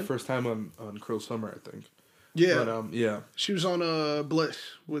around for the first time on Cruel Summer, I think. Yeah, but yeah, she was on Bliss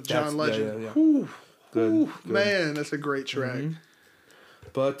with John Legend. Yeah. Whew, good. Man, that's a great track. Mm-hmm.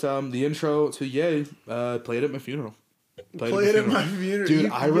 But the intro to Yay played at my funeral. Played at my funeral,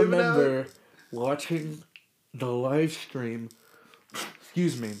 dude. I remember watching the live stream.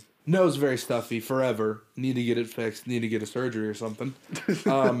 Excuse me. Nose very stuffy forever. Need to get it fixed. Need to get a surgery or something.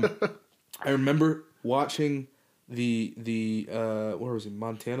 I remember watching the where was he?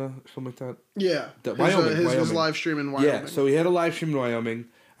 Montana or something like that. Yeah, Wyoming. His live stream in Wyoming. Yeah, so he had a live stream in Wyoming.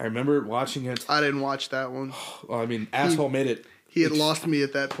 I remember watching it. I didn't watch that one. Well, I mean, asshole made it. He had lost me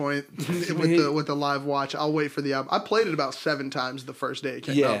at that point with the live watch. I'll wait for the album. I played it about 7 times the first day it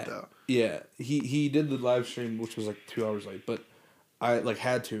came out, though. Yeah, he did the live stream, which was like 2 hours late, but I like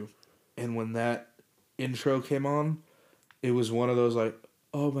had to. And when that intro came on, it was one of those like,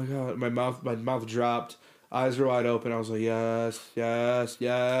 oh my god, my mouth dropped, eyes were wide open. I was like, yes, yes,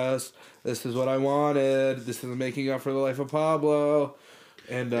 yes, this is what I wanted. This is making up for the life of Pablo.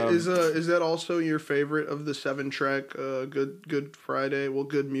 And is that also your favorite of the 7-track Good Friday? Well,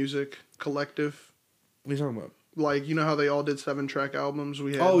 Good Music collective. What are you talking about? Like, you know how they all did 7-track albums?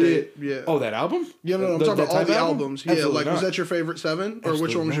 We had yeah. Oh, that album? Yeah, no, I'm talking about all the albums. Yeah, Absolutely like not. Was that your favorite 7? Or Absolutely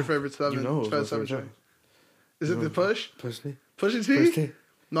which one was your not. favorite 7? You know, it was 7-track. Is it the Push? Push Pusha T?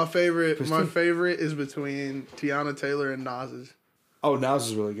 My favorite is between Tiana Taylor and Nas's. Oh, Nas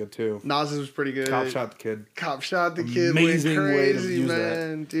is really good too. Nas was pretty good. Cop Shot the Kid. Amazing went crazy, way to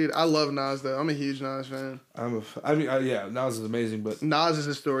man. That. Dude, I love Nas though. I'm a huge Nas fan. Yeah, Nas is amazing, but Nas is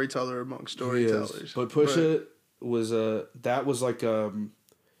a storyteller among storytellers. But Pusha was that was like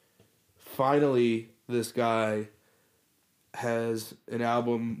finally this guy has an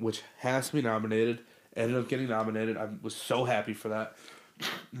album which has to be nominated. Ended up getting nominated. I was so happy for that.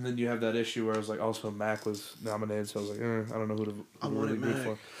 And then you have that issue where I was like, also Mac was nominated, so I was like, I don't know who to really root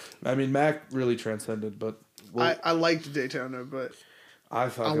for. I mean, Mac really transcended, but I liked Daytona, but I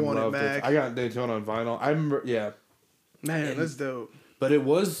fucking loved it. I got Daytona on vinyl. I remember, yeah, man, that's dope. But it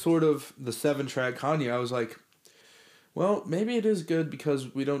was sort of the 7-track Kanye. I was like, well, maybe it is good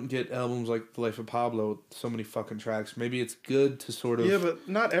because we don't get albums like The Life of Pablo with so many fucking tracks. Maybe it's good to sort of... Yeah, but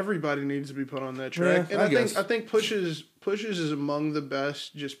not everybody needs to be put on that track. Yeah, and I think Push's is among the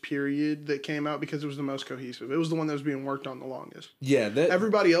best, just period, that came out because it was the most cohesive. It was the one that was being worked on the longest. Yeah.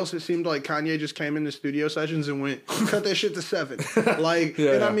 Everybody else, it seemed like Kanye just came into studio sessions and went, cut that shit to 7. Like,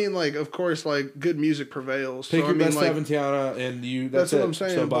 yeah, and I mean, like, of course, like, good music prevails. Pick your best 7, Tiana, and you... That's what I'm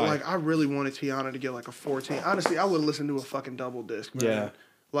saying. So but, like, I really wanted Tiana to get, like, a 14. Honestly, I would have listened to a fucking double disc, man. Yeah.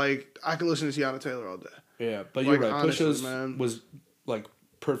 Like, I could listen to Tiana Taylor all day. Yeah, but you're right. Honestly, Pusha's was, like,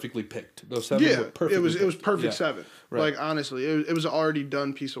 perfectly picked. Those 7 were perfectly it was perfect 7. Right. Like, honestly, it was an already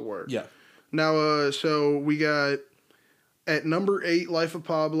done piece of work. Yeah. Now, so we got at number 8, Life of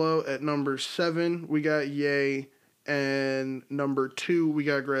Pablo. At number 7, we got Yay. And number 2, we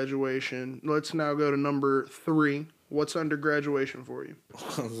got Graduation. Let's now go to number 3. What's under Graduation for you?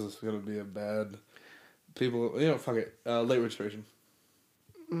 This is going to be a bad... People, fuck it. Late Registration.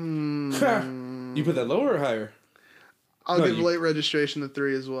 You put that lower or higher? I'll give Late Registration a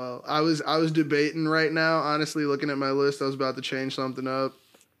 3 as well. I was debating right now, honestly, looking at my list. I was about to change something up,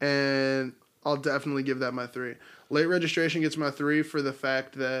 and I'll definitely give that my 3. Late Registration gets my 3 for the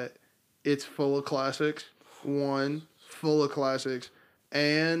fact that it's full of classics. 1, full of classics,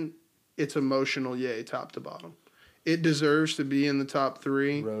 and it's emotional, Yay, top to bottom. It deserves to be in the top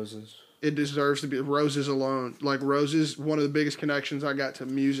 3. Roses. It deserves to be Roses alone. Like, Roses, one of the biggest connections I got to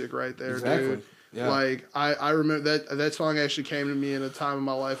music right there, dude. Yeah. Like, I remember that song actually came to me in a time of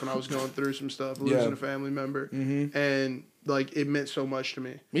my life when I was going through some stuff, losing a family member. Mm-hmm. And, like, it meant so much to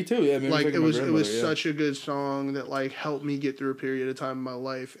me. Me too, yeah. Like, it was such a good song that, like, helped me get through a period of time in my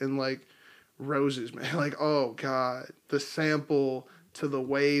life. And, like, Roses, man. Like, oh, God. The sample to the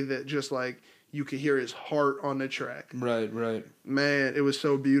way that just, like, you could hear his heart on the track. Right, right. Man, it was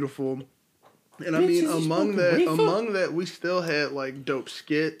so beautiful. And I mean, among that, we still had, like, dope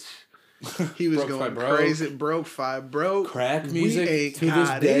skits. He was going crazy. Broke 5 Broke. Crack music to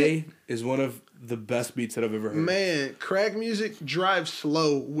this day is one of the best beats that I've ever heard. Man, crack music drives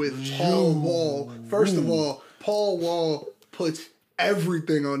slow with Paul Wall. First of all, Paul Wall puts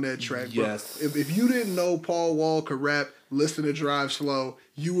everything on that track, bro. Yes. If you didn't know Paul Wall could rap, listen to Drive Slow,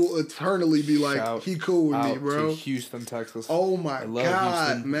 you will eternally be like, he cool with me, bro. To Houston, Texas. Oh my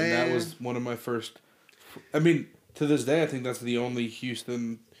God, Houston, man. And that was one of my first. I mean, to this day, I think that's the only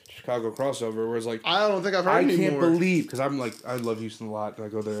Houston Chicago crossover. Whereas like I don't think I've heard any more. I can't believe because I'm like I love Houston a lot. And I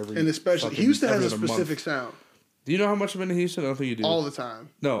go there every and especially Houston has a specific sound. Do you know how much I'm into Houston? I don't think you do. All the time.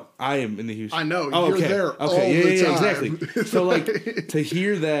 No, I am into Houston. I know. You're there all the time. Exactly. So, like, to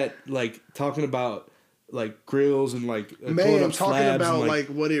hear that, like, talking about, like, grills and, like, man, I'm talking about, like,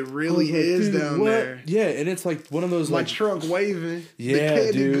 what it really is down there. Yeah, and it's, like, one of those, my like... trunk waving. Yeah,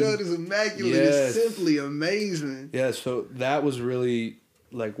 the candy gun is immaculate. Yes. It's simply amazing. Yeah, so that was really,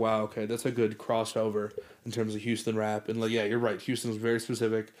 like, wow, okay, that's a good crossover in terms of Houston rap. And, like, yeah, you're right. Houston was very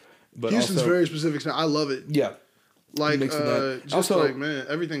specific. But Houston's also, very specific. I love it. Yeah. Like, just also, like, man,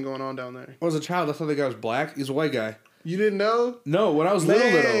 everything going on down there. When I was a child, I thought the guy was black. He's a white guy. You didn't know? No, when I was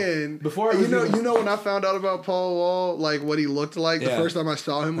little. Before I was you know when I found out about Paul Wall, like what he looked like, the first time I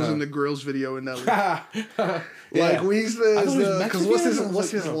saw him was in the Grills video in Nelly. Like we says, because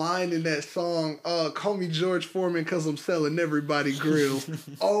what's his line in that song? Call me George Foreman because I'm selling everybody grill.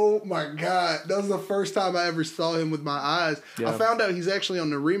 Oh my God, that was the first time I ever saw him with my eyes. Yeah. I found out he's actually on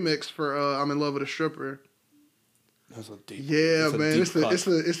the remix for "I'm in Love with a Stripper." That's a deep. Yeah, man, it's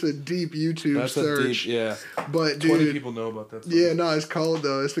a deep YouTube search. Yeah. But dude, 20 people know about that song. Yeah, no, it's cold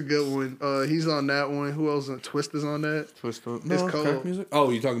though. It's a good one. He's on that one. Who else? Twist is on that. Twist. No, it's cold. Crack Music.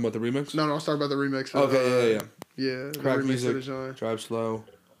 Oh, you talking about the remix? No, I was talking about the remix. Okay, yeah. Yeah, Crack Music. Drive Slow.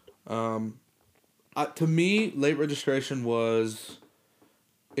 To me, Late Registration was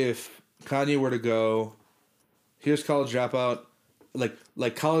if Kanye were to go, here's College Dropout,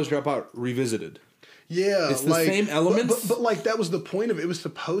 like College Dropout revisited. Yeah, it's the same elements, but like that was the point of it. It was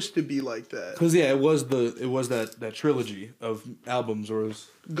supposed to be like that. Because it was that trilogy of albums, or was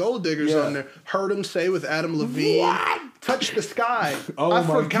Gold Diggers on there. Heard Him Say with Adam Levine. What? Touch the Sky. I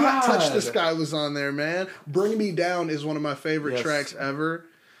forgot Touch the Sky was on there, man. Bring Me Down is one of my favorite tracks ever.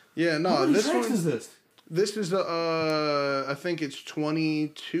 Yeah, no, how many tracks is this? This is I think it's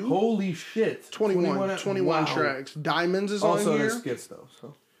 22. Holy shit! 21 tracks. Diamonds is on here. Also, there's skits though.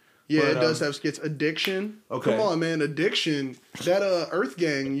 So. Yeah, it does have skits. Addiction. Okay. Come on, man. Addiction. That Earth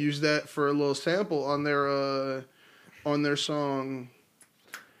Gang used that for a little sample on their song.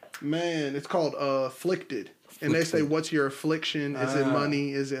 Man, it's called Afflicted. And they say, "What's your affliction? Is it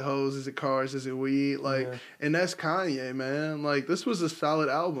money? Is it hoes? Is it cars? Is it weed?" And that's Kanye, man. Like, this was a solid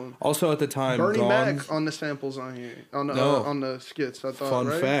album. Also, at the time, Bernie Mac on the samples on here on the skits. I thought.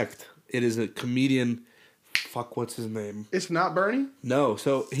 Fun fact: it is a comedian. Fuck, what's his name? It's not Bernie? No,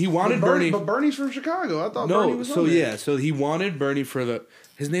 so he wanted Bernie. But Bernie's from Chicago. I thought Bernie was on there. Yeah, so he wanted Bernie for the...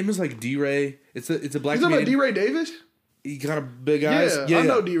 His name is like D-Ray. It's a black comedian. You talking about D-Ray Davis? He kind of big eyes. Yeah, I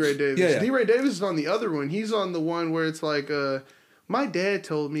know D-Ray Davis. Yeah. D-Ray Davis is on the other one. He's on the one where it's like, my dad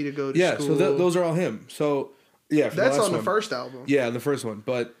told me to go to school. Yeah, so those are all him. So, yeah. That's on the first album. Yeah, the first one.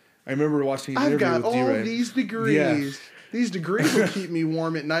 But I remember watching an interview with D-Ray. I've got all these degrees. Yeah. These degrees will keep me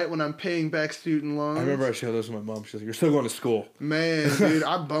warm at night when I'm paying back student loans. I remember I showed those to my mom. She's like, "You're still going to school." Man, dude,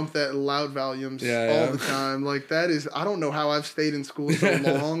 I bump that in loud volumes all the time. Like, that is... I don't know how I've stayed in school so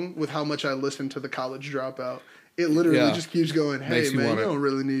long with how much I listen to The College Dropout. It literally just keeps going, hey, man, you don't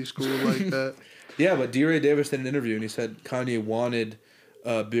really need school like that. Yeah, but D-Ray Davis did an interview, and he said Kanye wanted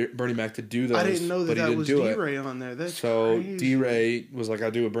Bernie Mac to do those. I didn't know that was D-Ray on there. That's crazy. D-Ray was like, I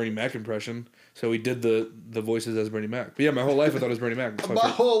do a Bernie Mac impression. So he did the voices as Bernie Mac. But yeah, my whole life I thought it was Bernie Mac. My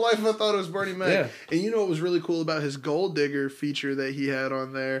whole life I thought it was Bernie Mac. Yeah. And you know what was really cool about his Gold Digger feature that he had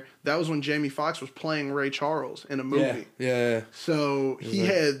on there? That was when Jamie Foxx was playing Ray Charles in a movie. Yeah. So he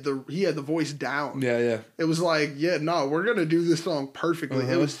had the voice down. Yeah. It was like, we're gonna do this song perfectly.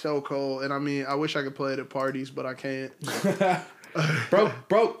 It was so cool. And I mean, I wish I could play it at parties, but I can't. Bro.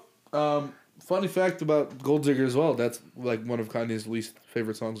 Funny fact about Gold Digger as well. That's like one of Kanye's least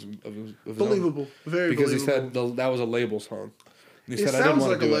favorite songs of his believable, own. Very because believable. He said that was a label song. And he said, sounds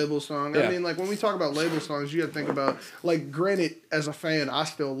like a label song. Yeah. I mean, like when we talk about label songs, you got to think about like. Granted, as a fan, I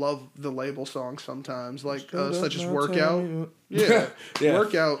still love the label songs sometimes, like such as Workout. Yeah,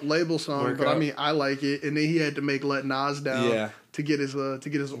 Workout label song. But I mean, I like it. And then he had to make Let Nas Down to get his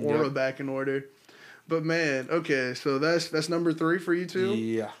aura back in order. But man, okay, so that's number 3 for you two?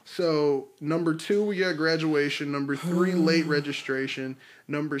 Yeah. So number 2, we got Graduation. Number 3, Late Registration.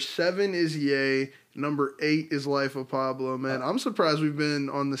 Number 7 is Yay. Number 8 is Life of Pablo. Man, I'm surprised we've been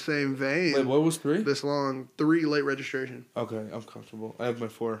on the same vein. Wait, what was 3? This long. 3, Late Registration. Okay, I'm comfortable. I have my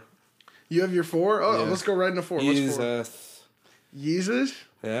 4. You have your 4? Oh, let's go right into 4. Jesus. Jesus?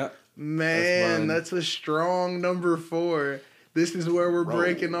 Yeah. Man, that's a strong number 4. This is where we're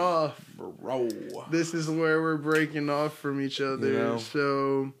breaking off. This is where we're breaking off from each other. You know,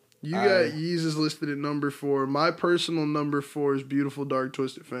 so you got Yeezus listed at number 4. My personal number 4 is Beautiful Dark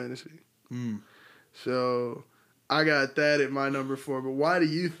Twisted Fantasy. So I got that at my number 4, but why do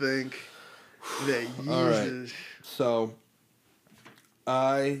you think that Yeezus... All right. So,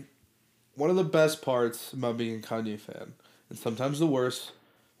 one of the best parts about being a Kanye fan, and sometimes the worst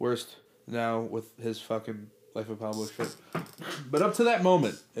now with his fucking Life of Pablo shit, but up to that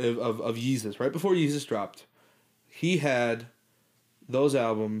moment of Yeezus, right before Yeezus dropped, he had those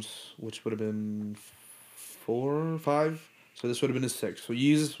albums, which would have been 4 or 5, so this would have been his 6. So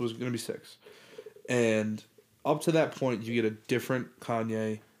Yeezus was going to be 6. And up to that point, you get a different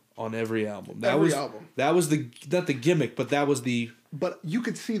Kanye on every album. That was not the gimmick, but that was the... But you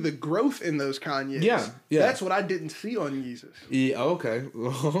could see the growth in those Kanyes. Yeah. That's what I didn't see on Yeezus. Yeah, okay.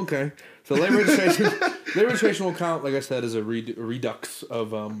 Okay. So late registration will count, like I said, as a redux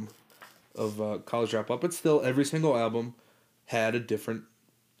of College Dropout, but still every single album had a different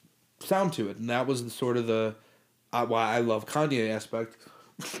sound to it, and that was sort of the why I love Kanye aspect.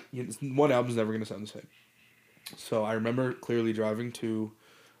 One album's never going to sound the same. So I remember clearly driving to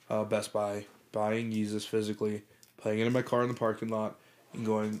Best Buy, buying Yeezus physically, playing it in my car in the parking lot, and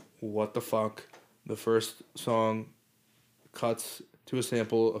going, what the fuck? The first song cuts to a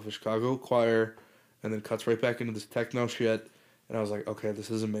sample of a Chicago choir, and then cuts right back into this techno shit, and I was like, okay,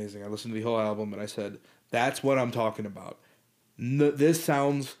 this is amazing. I listened to the whole album, and I said, that's what I'm talking about. This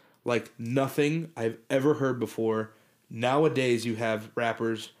sounds like nothing I've ever heard before. Nowadays, you have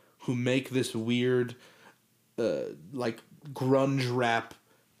rappers who make this weird, like, grunge rap,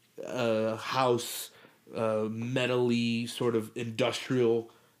 house, metal-y, sort of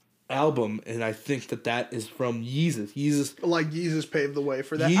industrial album, and I think that is from Yeezus. Yeezus paved the way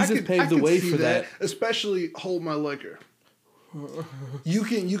for that. Yeezus paved the way for that. Especially Hold My Liquor. You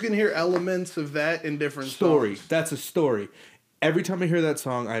can hear elements of that in different songs. That's a story. Every time I hear that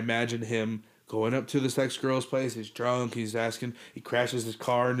song, I imagine him going up to this ex-girl's place. He's drunk. He crashes his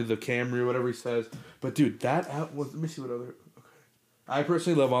car into the Camry or whatever he says. But dude, let me see what other. Okay. I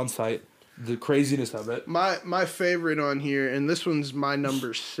personally love On Sight. The craziness of it. My favorite on here, and this one's my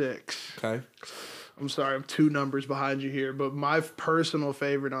number 6. Okay. I'm sorry, I'm 2 numbers behind you here, but my personal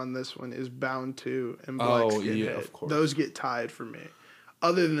favorite on this one is Bound 2 and Black Skinhead. Yeah, of course. Those get tied for me.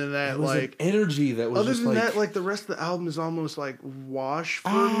 Other than that, like an energy that was. Other than that, like the rest of the album is almost like wash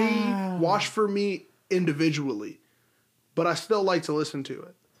for me individually, but I still like to listen to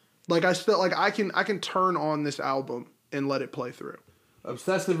it. Like I can turn on this album and let it play through.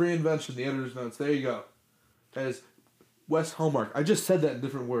 Obsessive Reinvention, the editor's notes. There you go. That is West Hallmark. I just said that in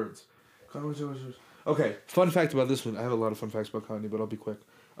different words. Okay, fun fact about this one. I have a lot of fun facts about Kanye, but I'll be quick.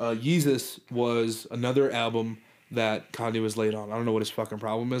 Yeezus was another album that Kanye was late on. I don't know what his fucking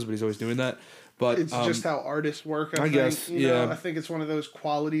problem is, but he's always doing that. But it's just how artists work, I think. Guess, I think it's one of those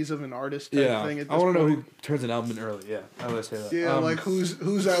qualities of an artist type thing at this I want to know who turns an album in early. Yeah, I always say that. Yeah, like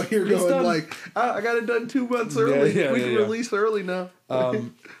who's out here going like, I got it done 2 months early. We can release early now.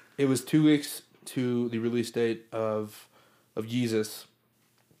 It was 2 weeks to the release date of Yeezus,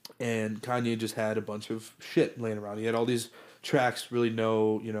 and Kanye just had a bunch of shit laying around. He had all these tracks, really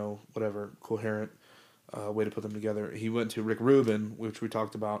no, whatever, coherent way to put them together. He went to Rick Rubin, which we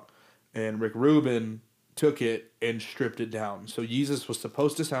talked about, and Rick Rubin took it and stripped it down. So Yeezus was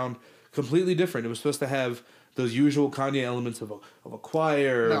supposed to sound completely different. It was supposed to have those usual Kanye elements of a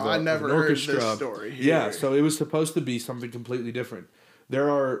choir, I never of an orchestra. Heard this story. Here. Yeah, so it was supposed to be something completely different.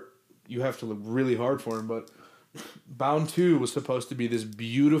 You have to look really hard for him, but Bound 2 was supposed to be this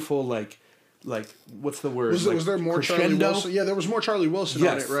beautiful, like what's the word? Was there more crescendo? Charlie Wilson? Yeah, there was more Charlie Wilson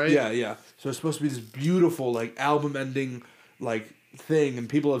on it, right? Yeah. So it's supposed to be this beautiful, like, album-ending, like, thing, and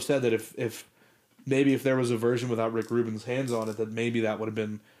people have said that if there was a version without Rick Rubin's hands on it, that maybe that would have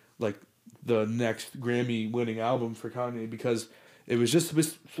been, like, the next Grammy-winning album for Kanye, because it was just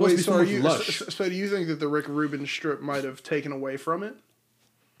supposed to be so lush. So do you think that the Rick Rubin strip might have taken away from it?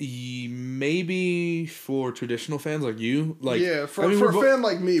 Maybe for traditional fans like you, for a fan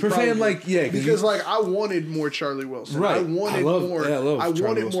like me, because I wanted more Charlie Wilson. Right. I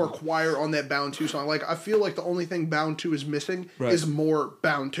wanted more choir on that Bound 2 song. Like, I feel like the only thing Bound 2 is missing is more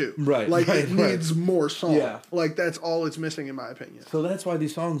Bound 2. Right. Like, it needs more song. Yeah. Like, that's all it's missing in my opinion. So that's why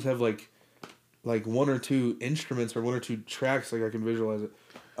these songs have like 1 or 2 instruments or 1 or 2 tracks. Like, I can visualize it.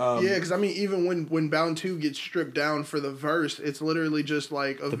 Because I mean, even when Bound 2 gets stripped down for the verse, it's literally just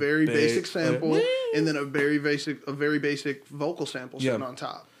like a very basic sample and then a very basic vocal sample sitting on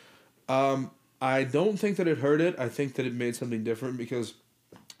top. I don't think that it hurt it. I think that it made something different because,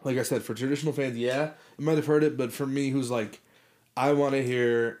 like I said, for traditional fans, it might have hurt it, but for me, who's like, I want to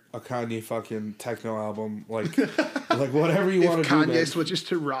hear a Kanye fucking techno album, like Like whatever you want to do. If Kanye man. switches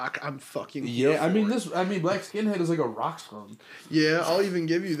to rock, I'm fucking Yeah, I mean Black Skinhead is like a rock song. Yeah, I'll even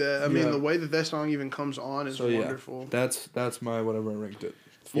give you that. I mean, the way that song even comes on is wonderful. That's my whatever I ranked it.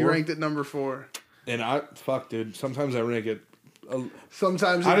 4? You ranked it number 4. And dude. Sometimes I rank it.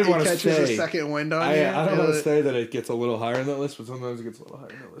 Sometimes it catches a second wind on you. I don't want to say that it gets a little higher on that list, but sometimes it gets a little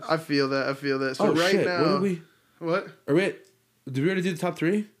higher on that list. I feel that. So now, what? Or wait, did we already do the top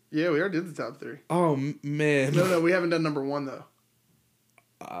 3? Yeah, we already did the top 3. Oh man. No, we haven't done number 1 though.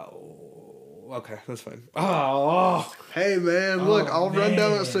 Oh, okay, that's fine. Oh. Hey man, look, I'll run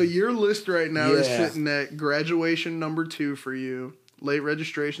down. So your list right now is sitting at graduation number 2 for you, late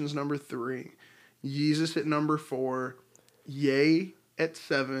registrations number 3, Yeezus at number 4. Yay at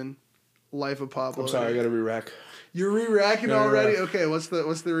 7, Life of Pablo. I'm sorry, I gotta re-rack. You're re-racking already? Okay, what's the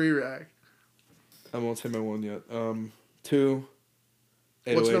re-rack? I won't say my 1 yet. 2.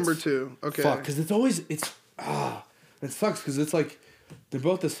 What's number 2? Okay. Fuck, because it sucks because it's like they're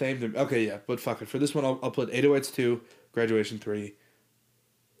both the same. Okay, yeah, but fuck it. For this one, I'll put 808s 2, Graduation 3.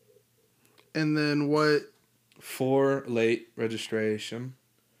 And then what? 4, Late Registration.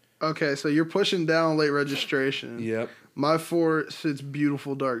 Okay, so you're pushing down Late Registration. Yep. My 4 sits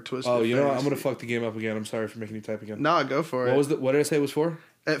Beautiful Dark Twisted. Oh, you know what? I'm gonna fuck the game up again. I'm sorry for making you type again. Nah, go for it. What did I say it was 4?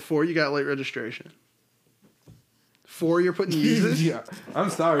 At 4, you got Late Registration. 4, you're putting Yeezus? Yeah. I'm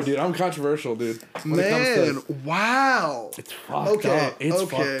sorry, dude. I'm controversial, dude. Wow. It's fucked up. It's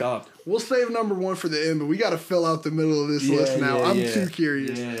fucked up. We'll save number 1 for the end, but we got to fill out the middle of this list now. I'm too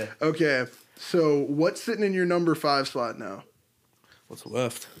curious. Yeah. Okay, so what's sitting in your number 5 slot now? What's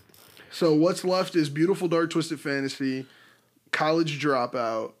left? So what's left is Beautiful Dark Twisted Fantasy, College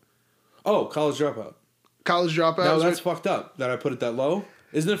Dropout. Oh, College Dropout. College Dropout? No, that's fucked up that I put it that low.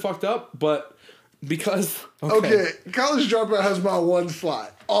 Isn't it fucked up? But because... Okay, College Dropout has my 1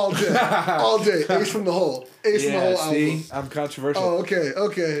 slot. All day. All day. Ace from the Hole. Ace from the Hole album. I'm controversial. Oh,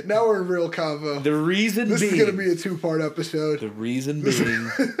 okay. Now we're in real convo. The reason this is going to be a 2-part episode. The reason being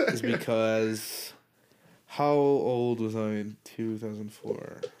is because... How old was I in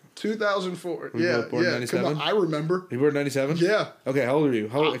 2004? 2004. Were you born 97? Come on, I remember. You were born 97? Yeah. Okay, how old are you?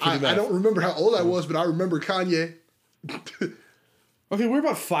 I don't remember how old I was, but I remember Kanye. Okay, we're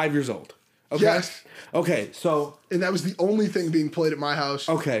about 5 years old. Okay? Yes. Okay, so... And that was the only thing being played at my house.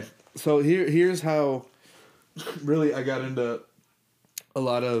 Okay, so here's how really I got into a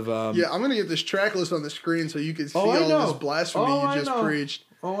lot of... I'm going to get this track list on the screen so you can see all this blasphemy you just preached.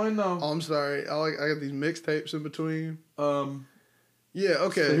 Oh, I know. Oh, I'm sorry. I got these mixtapes in between. Yeah, So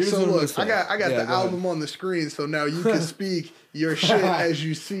okay. So look, I got the album ahead. on the screen, so now you can speak your shit as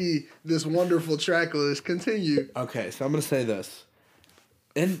you see this wonderful track list. Continue. Okay, so I'm gonna say this.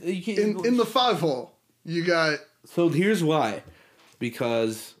 And you can't, in the 5-hole, you got... So here's why.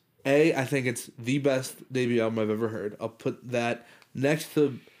 Because I think it's the best debut album I've ever heard. I'll put that next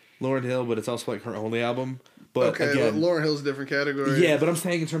to Lauryn Hill, but it's also like her only album. But okay, again, Lauryn Hill's a different category. Yeah, but I'm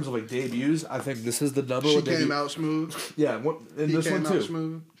saying in terms of like debuts, I think this is the number one debut. She came out smooth. Yeah, and this one too.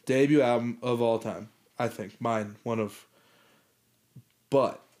 Smooth. Debut album of all time. I think mine, one of.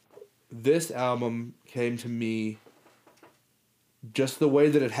 But this album came to me just the way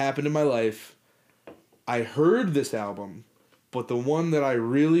that it happened in my life. I heard this album, but the one that I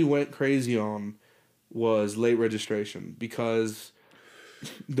really went crazy on was Late Registration because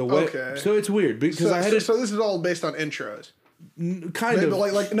the way. Okay. So it's weird because So this is all based on intros. Kind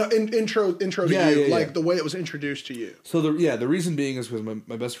of intro to you, like the way it was introduced to you. So the reason being is because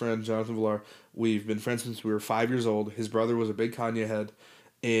my best friend Jonathan Villar, we've been friends since we were 5 years old. His brother was a big Kanye head,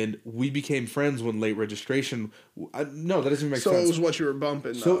 and we became friends when Late Registration. No, that doesn't even make sense. So it was what you were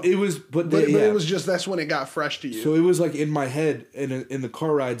bumping. So it was, but it was just that's when it got fresh to you. So it was like in my head in the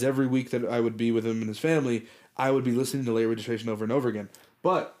car rides every week that I would be with him and his family. I would be listening to Late Registration over and over again.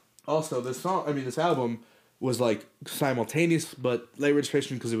 But also this album was like simultaneous, but Late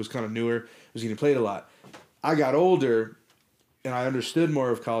Registration, because it was kind of newer, it was getting played a lot. I got older, and I understood more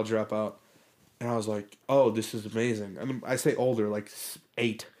of College Dropout, and I was like, oh, this is amazing. I mean, I say older, like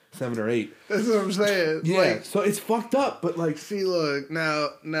 7 or 8. That's what I'm saying. Yeah, like, so it's fucked up, but like... See, look,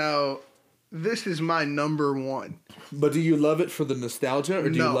 now, this is my number one. But do you love it for the nostalgia, or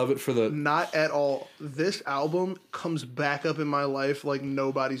do you love it for the... Not at all. This album comes back up in my life like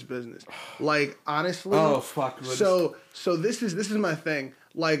nobody's business. Like, honestly... Oh, fuck. So this is my thing.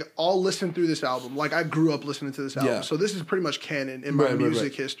 Like, I'll listen through this album. Like, I grew up listening to this album. Yeah. So this is pretty much canon in my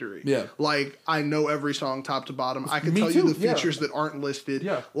music history. Yeah. Like, I know every song top to bottom. I can tell you the features that aren't listed.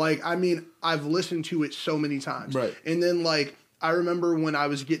 Yeah. Like, I mean, I've listened to it so many times. Right. And then, like... I remember when I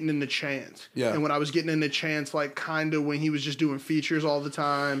was getting into Chance. Yeah. And when I was getting into Chance, like, kind of when he was just doing features all the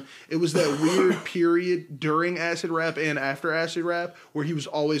time. It was that weird period during acid rap and after acid rap where he was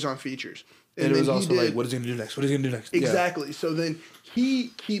always on features. And it was also like, what is he going to do next? What is he going to do next? Exactly. Yeah. So then he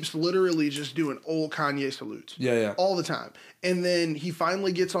keeps literally just doing old Kanye salutes. Yeah. All the time. And then he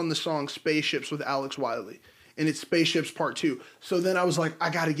finally gets on the song Spaceships with Alex Wiley. And it's Spaceships Part 2. So then I was like, I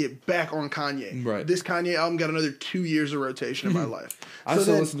got to get back on Kanye. Right. This Kanye album got another 2 years of rotation in my life. I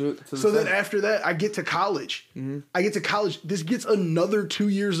still listen to it. So then after that, I get to college. I get to college. This gets another 2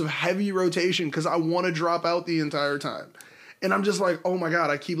 years of heavy rotation because I want to drop out the entire time. And I'm just like, oh my God,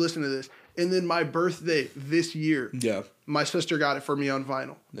 I keep listening to this. And then my birthday this year, my sister got it for me on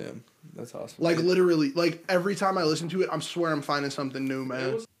vinyl. Yeah, that's awesome. Like literally, like every time I listen to it, I swear I'm finding something new,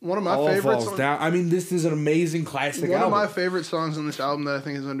 man. One of my All favorite Falls Down. I mean, this is an amazing classic album. One of my favorite songs on this album that I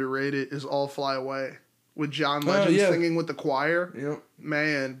think is underrated is All Fly Away with John Legend singing with the choir. Yep.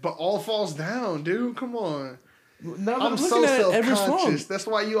 Man, but All Falls Down, dude. Come on. No, I'm so self-conscious. That's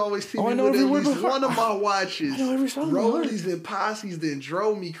why you always see me with at least one of my watches. I know every song. Rollies and posses then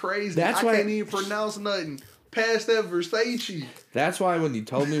drove me crazy. I can't even pronounce nothing past that Versace. That's why when you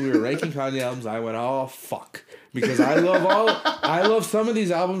told me we were ranking Kanye albums, I went, oh fuck, because I love some of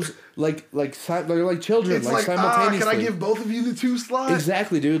these albums like they're like children, it's like simultaneously. Can I give both of you the 2 slots?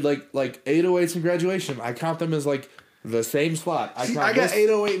 Exactly, dude. Like 808s and Graduation, I count them as like the same slot. I got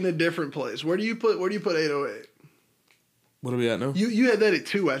 808 in a different place. Where do you put 808? What are we at now? You had that at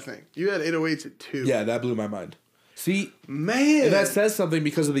 2, I think. You had 808s at 2. Yeah, that blew my mind. See, man, and that says something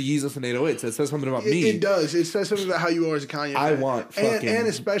because of the Yeezus and 808s. That says something about me. It does. It says something about how you are as a Kanye fan. I want fucking... and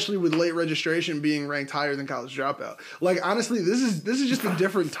especially with Late Registration being ranked higher than College Dropout. Like, honestly, this is just a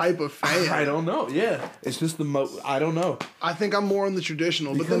different type of fan. I don't know. Yeah, it's just I don't know. I think I'm more on the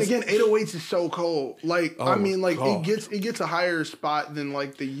traditional, but then again, 808s is so cold. Like, it gets a higher spot than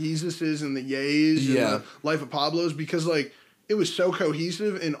like the Yeezuses and the Ye's and the Life of Pablo's because like. It was so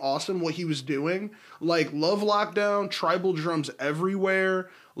cohesive and awesome what he was doing. Like Love Lockdown, tribal drums everywhere.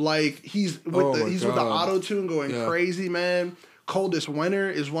 Like he's with the auto tune going crazy, man. Coldest Winter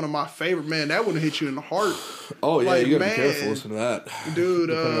is one of my favorite. Man, that would hit you in the heart. Oh yeah, like, you gotta be careful listening to that, dude.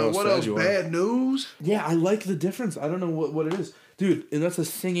 What else? Bad News. Yeah, I like the difference. I don't know what it is, dude. And that's a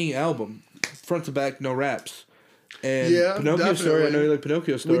singing album, front to back, no raps. And Pinocchio definitely. Story, I know you like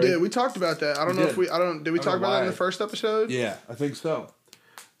Pinocchio Story. We did. We talked about that. I don't know if did we talk about that in the first episode? Yeah, I think so.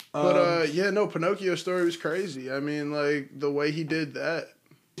 But Pinocchio Story was crazy. I mean, like the way he did that.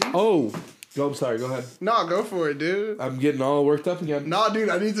 Oh, I'm sorry. Go ahead. No, go for it, dude. I'm getting all worked up again. Nah, dude,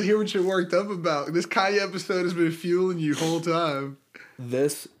 I need to hear what you're worked up about. This Kanye episode has been fueling you whole time.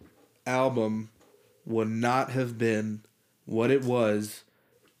 This album would not have been what it was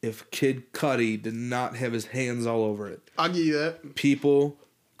if Kid Cudi did not have his hands all over it. I'll give you that. People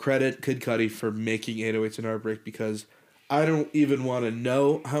credit Kid Cudi for making 808s and Heartbreak because I don't even want to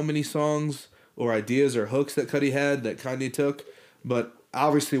know how many songs or ideas or hooks that Cudi had that Kanye took, but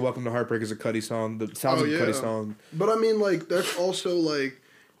obviously Welcome to Heartbreak is a Cudi song. The sounds of a Cudi song. But I mean, like, that's also, like,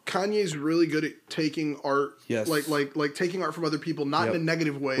 Kanye's really good at taking art, like taking art from other people, not in a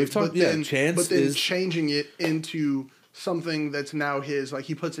negative way, but then changing it into something that's now his. Like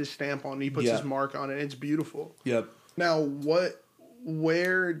he puts his stamp on it, he puts his mark on it. It's beautiful. Yep. Now,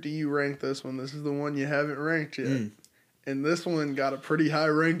 where do you rank this one? This is the one you haven't ranked yet. And this one got a pretty high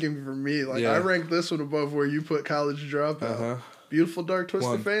ranking for me. Like I ranked this one above where you put College Dropout. Beautiful Dark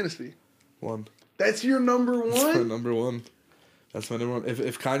Twisted Fantasy. 1. That's your number 1? That's my number 1. That's my number 1.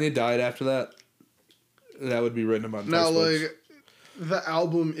 If Kanye died after that, that would be written about. Now, like, the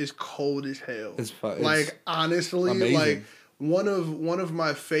album is cold as hell. It's fun. Like, honestly, amazing. Like one of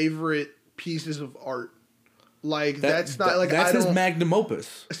my favorite pieces of art. Like that's his magnum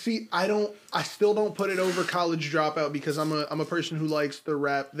opus. See, I still don't put it over College Dropout because I'm a person who likes the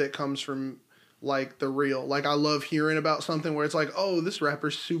rap that comes from like the real. Like I love hearing about something where it's like, oh, this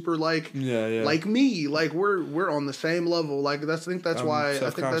rapper's super like like me. Like we're on the same level. Like I think that's why I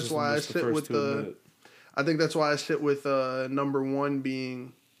sit with number 1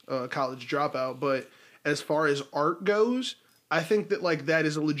 being College Dropout. But as far as art goes, I think that like that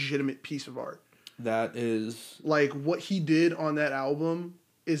is a legitimate piece of art. That is like what he did on that album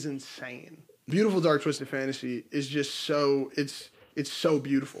is insane. Beautiful Dark Twisted Fantasy is just so it's so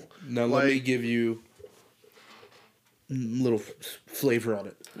beautiful. Now let me give you a little flavor on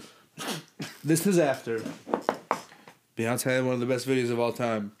it. This is after Beyonce had one of the best videos of all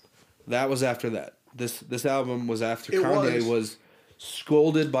time. That was after that. This album was after Kanye was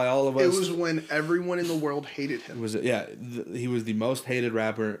scolded by all of us. It was when everyone in the world hated him. He was the most hated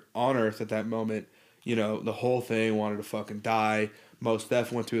rapper on earth at that moment. You know, the whole thing, wanted to fucking die. Mos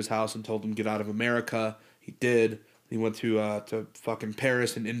Def went to his house and told him get out of America. He did. He went to fucking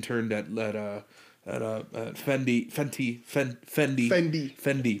Paris and interned at Fenty's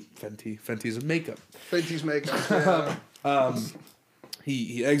makeup. Fenty's makeup. Yeah.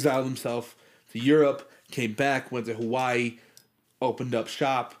 He exiled himself to Europe, came back, went to Hawaii, opened up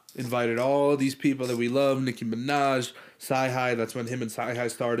shop, invited all these people that we love, Nicki Minaj, Sci-Hi, that's when him and Sci-Hi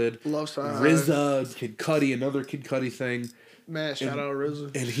started. Love Sci-Hi. RZA, Kid Cudi, another Kid Cudi thing. Man, shout out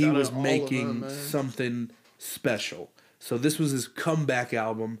RZA. And he was making something special. So this was his comeback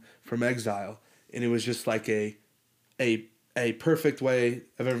album from exile, and it was just like a perfect way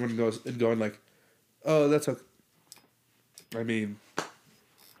of everyone going like, oh, that's okay. I mean,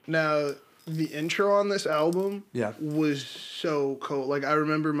 now the intro on this album, was so cool. Like I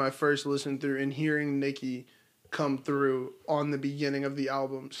remember my first listen through and hearing Nicki come through on the beginning of the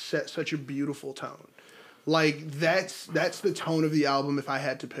album set such a beautiful tone. Like that's the tone of the album if I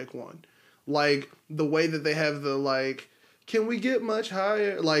had to pick one. Like the way that they have the like, can we get much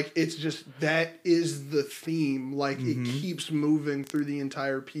higher? Like it's just that is the theme. Like it keeps moving through the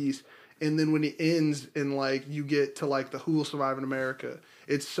entire piece. And then when it ends and like you get to like the Who Will Survive in America,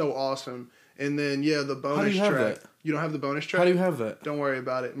 it's so awesome. And then the bonus track. You don't have the bonus track? How do you have that? Don't worry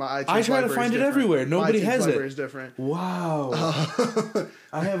about it. My iTunes I try to find it everywhere. Nobody has it. Is different. Wow.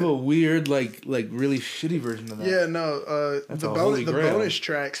 I have a weird like really shitty version of that. Yeah, no. The bonus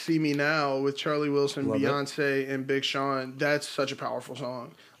track, "See Me Now" with Charlie Wilson, Beyonce, and Big Sean. That's such a powerful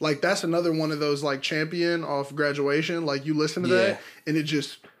song. Like that's another one of those like Champion off Graduation. Like you listen to that and it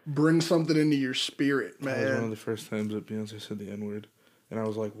just brings something into your spirit, man. That was one of the first times that Beyonce said the N-word. And I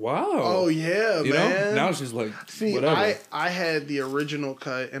was like, wow. Oh, yeah, you man. Know? Now it's just like, see, whatever. I had the original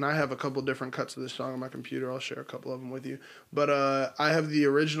cut, and I have a couple different cuts of this song on my computer. I'll share a couple of them with you. But I have the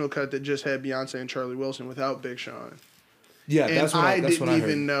original cut that just had Beyonce and Charlie Wilson without Big Sean. Yeah, and that's what I didn't heard.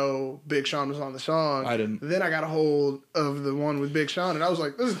 even know Big Sean was on the song. I didn't. Then I got a hold of the one with Big Sean, and I was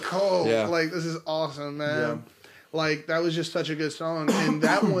like, this is cold. Yeah. Like, this is awesome, man. Yeah. Like, that was just such a good song. And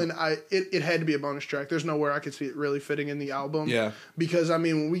that one, it had to be a bonus track. There's nowhere I could see it really fitting in the album. Yeah. Because, I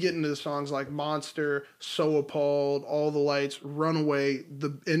mean, when we get into the songs like Monster, So Appalled, All the Lights, Runaway,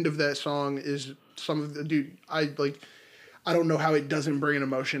 the end of that song is some of the... Dude, I don't know how it doesn't bring an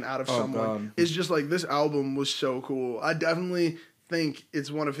emotion out of someone. God. It's just like, this album was so cool. I definitely think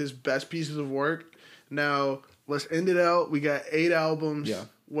it's one of his best pieces of work. Now, let's end it out. We got 8 albums. Yeah.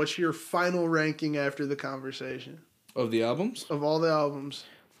 What's your final ranking after the conversation? Of the albums? Of all the albums.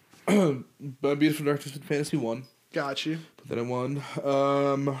 Beautiful Dark Twisted Fantasy 1. Got you. Put that at 1.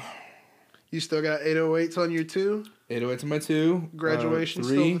 You still got 808s on your 2? 808s on my 2. Graduation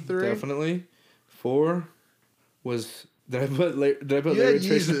 3, still the 3? Definitely. 4 was... Did I put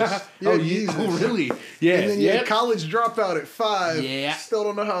Yeezus. Yeezus. Oh, really? Yeah. And then you had College Dropout at 5. Yeah. Still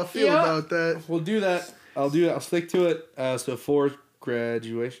don't know how I feel about that. We'll do that. I'll do it. I'll stick to it. So 4...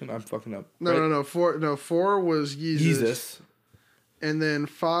 Graduation. I'm fucking up. No. 4 was Yeezus. And then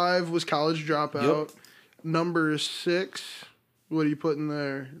 5 was College Dropout. Yep. Number 6, what are you putting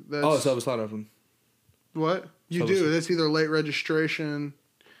there? That's Self Slide Open. What? You do. That's either Late Registration,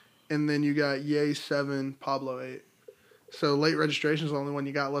 and then you got Ye 7, Pablo 8. So Late Registration is the only one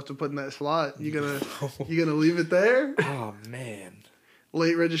you got left to put in that slot. You gonna leave it there? Oh man.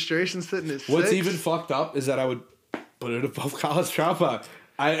 Late Registration sitting at 6. What's even fucked up is that I would put it above College Dropout.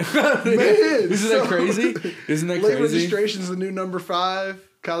 Isn't that crazy? Isn't that crazy? Late Registration's the new number 5.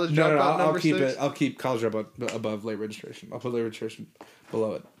 College Dropout number 6. No, I'll keep College Dropout above Late Registration. I'll put Late Registration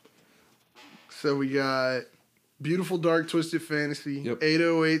below it. So we got Beautiful Dark Twisted Fantasy,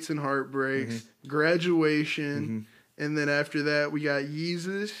 808s and Heartbreaks, Graduation, and then after that we got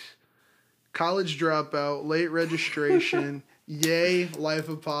Yeezus, College Dropout, Late Registration, Ye, Life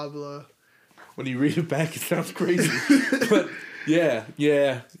of Pablo. When you read it back, it sounds crazy. But yeah.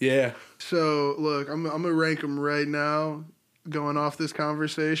 So look, I'm gonna rank them right now. Going off this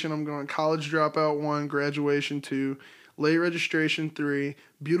conversation, I'm going College Dropout 1, Graduation 2, Late Registration 3,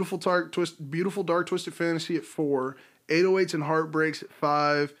 Beautiful Dark Twisted Fantasy at 4, 808s and Heartbreaks at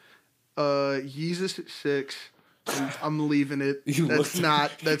 5, Yeezus at 6. I'm leaving it. That's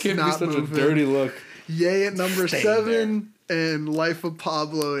not moving. A dirty look. Ye at number 7 and Life of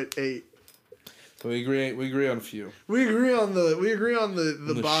Pablo at 8. So we agree on a few. We agree on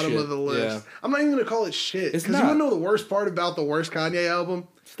the bottom shit. of the list. Yeah. I'm not even gonna call it shit. Because you wanna know the worst part about the worst Kanye album?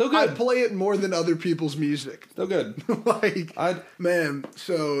 Still good. I play it more than other people's music. Still good. Man,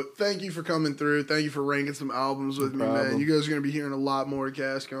 so thank you for coming through. Thank you for ranking some albums with me, man. You guys are gonna be hearing a lot more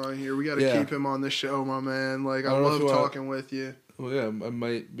Gasca on here. We gotta keep him on the show, my man. Like I love talking with you. Well, yeah, I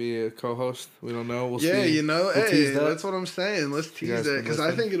might be a co-host. We don't know. We'll see. Yeah, We'll hey, that's what I'm saying. Let's tease that because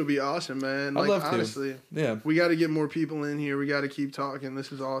I think it'll be awesome, man. I'd love to. Honestly, yeah, we got to get more people in here. We got to keep talking.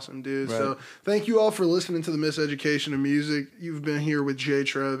 This is awesome, dude. Right. So thank you all for listening to the Miseducation of Music. You've been here with J.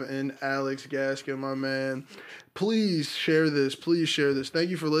 Trev and Alex Gasca, my man. Please share this. Please share this.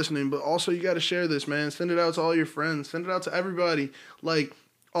 Thank you for listening, but also you got to share this, man. Send it out to all your friends. Send it out to everybody. Like,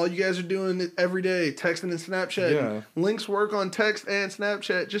 all you guys are doing it every day, texting and Snapchat. Yeah. Links work on text and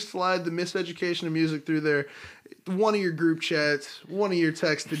Snapchat. Just slide the Miseducation of Music through there. One of your group chats, one of your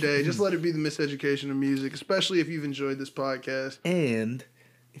texts today. Just let it be the Miseducation of Music, especially if you've enjoyed this podcast. And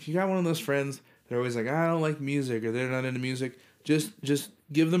if you got one of those friends, they're always like, I don't like music, or they're not into music, just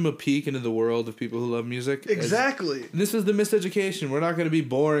give them a peek into the world of people who love music. Exactly. This is the Miseducation. We're not going to be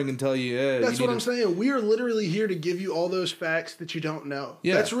boring and tell you. That's what I'm saying. We are literally here to give you all those facts that you don't know.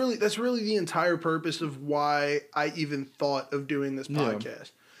 Yeah. That's really the entire purpose of why I even thought of doing this podcast.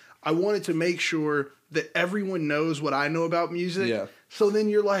 Yeah. I wanted to make sure that everyone knows what I know about music. Yeah. So then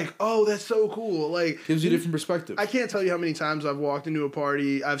you're like, oh, that's so cool. Like, gives you a different perspective. I can't tell you how many times I've walked into a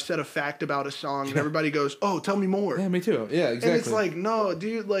party, I've said a fact about a song, and everybody goes, oh, tell me more. Yeah, me too. Yeah, exactly. And it's like, no,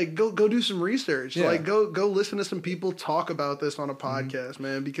 dude, like, go do some research. Yeah. Like, go listen to some people talk about this on a podcast,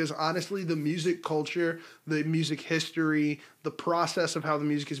 man. Because honestly, the music culture, the music history, the process of how the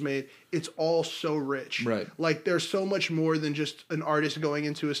music is made, it's all so rich. Right. Like, there's so much more than just an artist going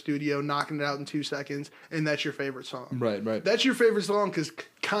into a studio, knocking it out in 2 seconds, and that's your favorite song. Right. That's your favorite song because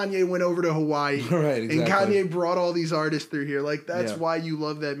Kanye went over to Hawaii. Right, exactly. And Kanye brought all these artists through here. Like, that's why you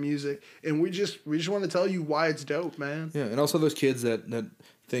love that music. And we just want to tell you why it's dope, man. Yeah, and also those kids that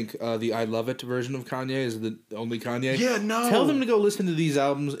think the I Love It version of Kanye is the only Kanye. Yeah, no. Tell them to go listen to these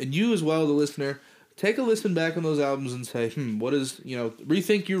albums, and you as well, the listener, take a listen back on those albums and say, what is,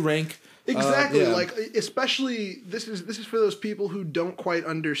 rethink your rank. Exactly. Like, especially, this is for those people who don't quite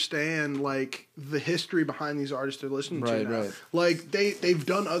understand, like, the history behind these artists they're listening to now. Right. Like, they've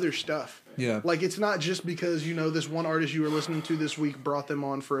done other stuff. Yeah. Like, it's not just because, this one artist you were listening to this week brought them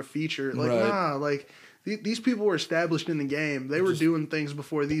on for a feature. Like, nah, like, these people were established in the game. They were doing things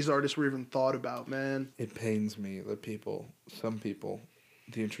before these artists were even thought about, man. It pains me that some people...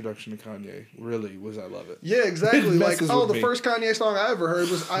 the introduction to Kanye really was I Love It. Yeah, exactly. Like, the first Kanye song I ever heard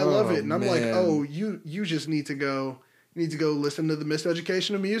was I Love It. And I'm like, oh, you just need to go listen to the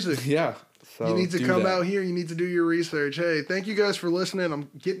Miseducation of Music. Yeah. So you need to come out here. You need to do your research. Hey, thank you guys for listening. I'm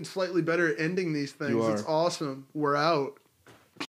getting slightly better at ending these things. It's awesome. We're out.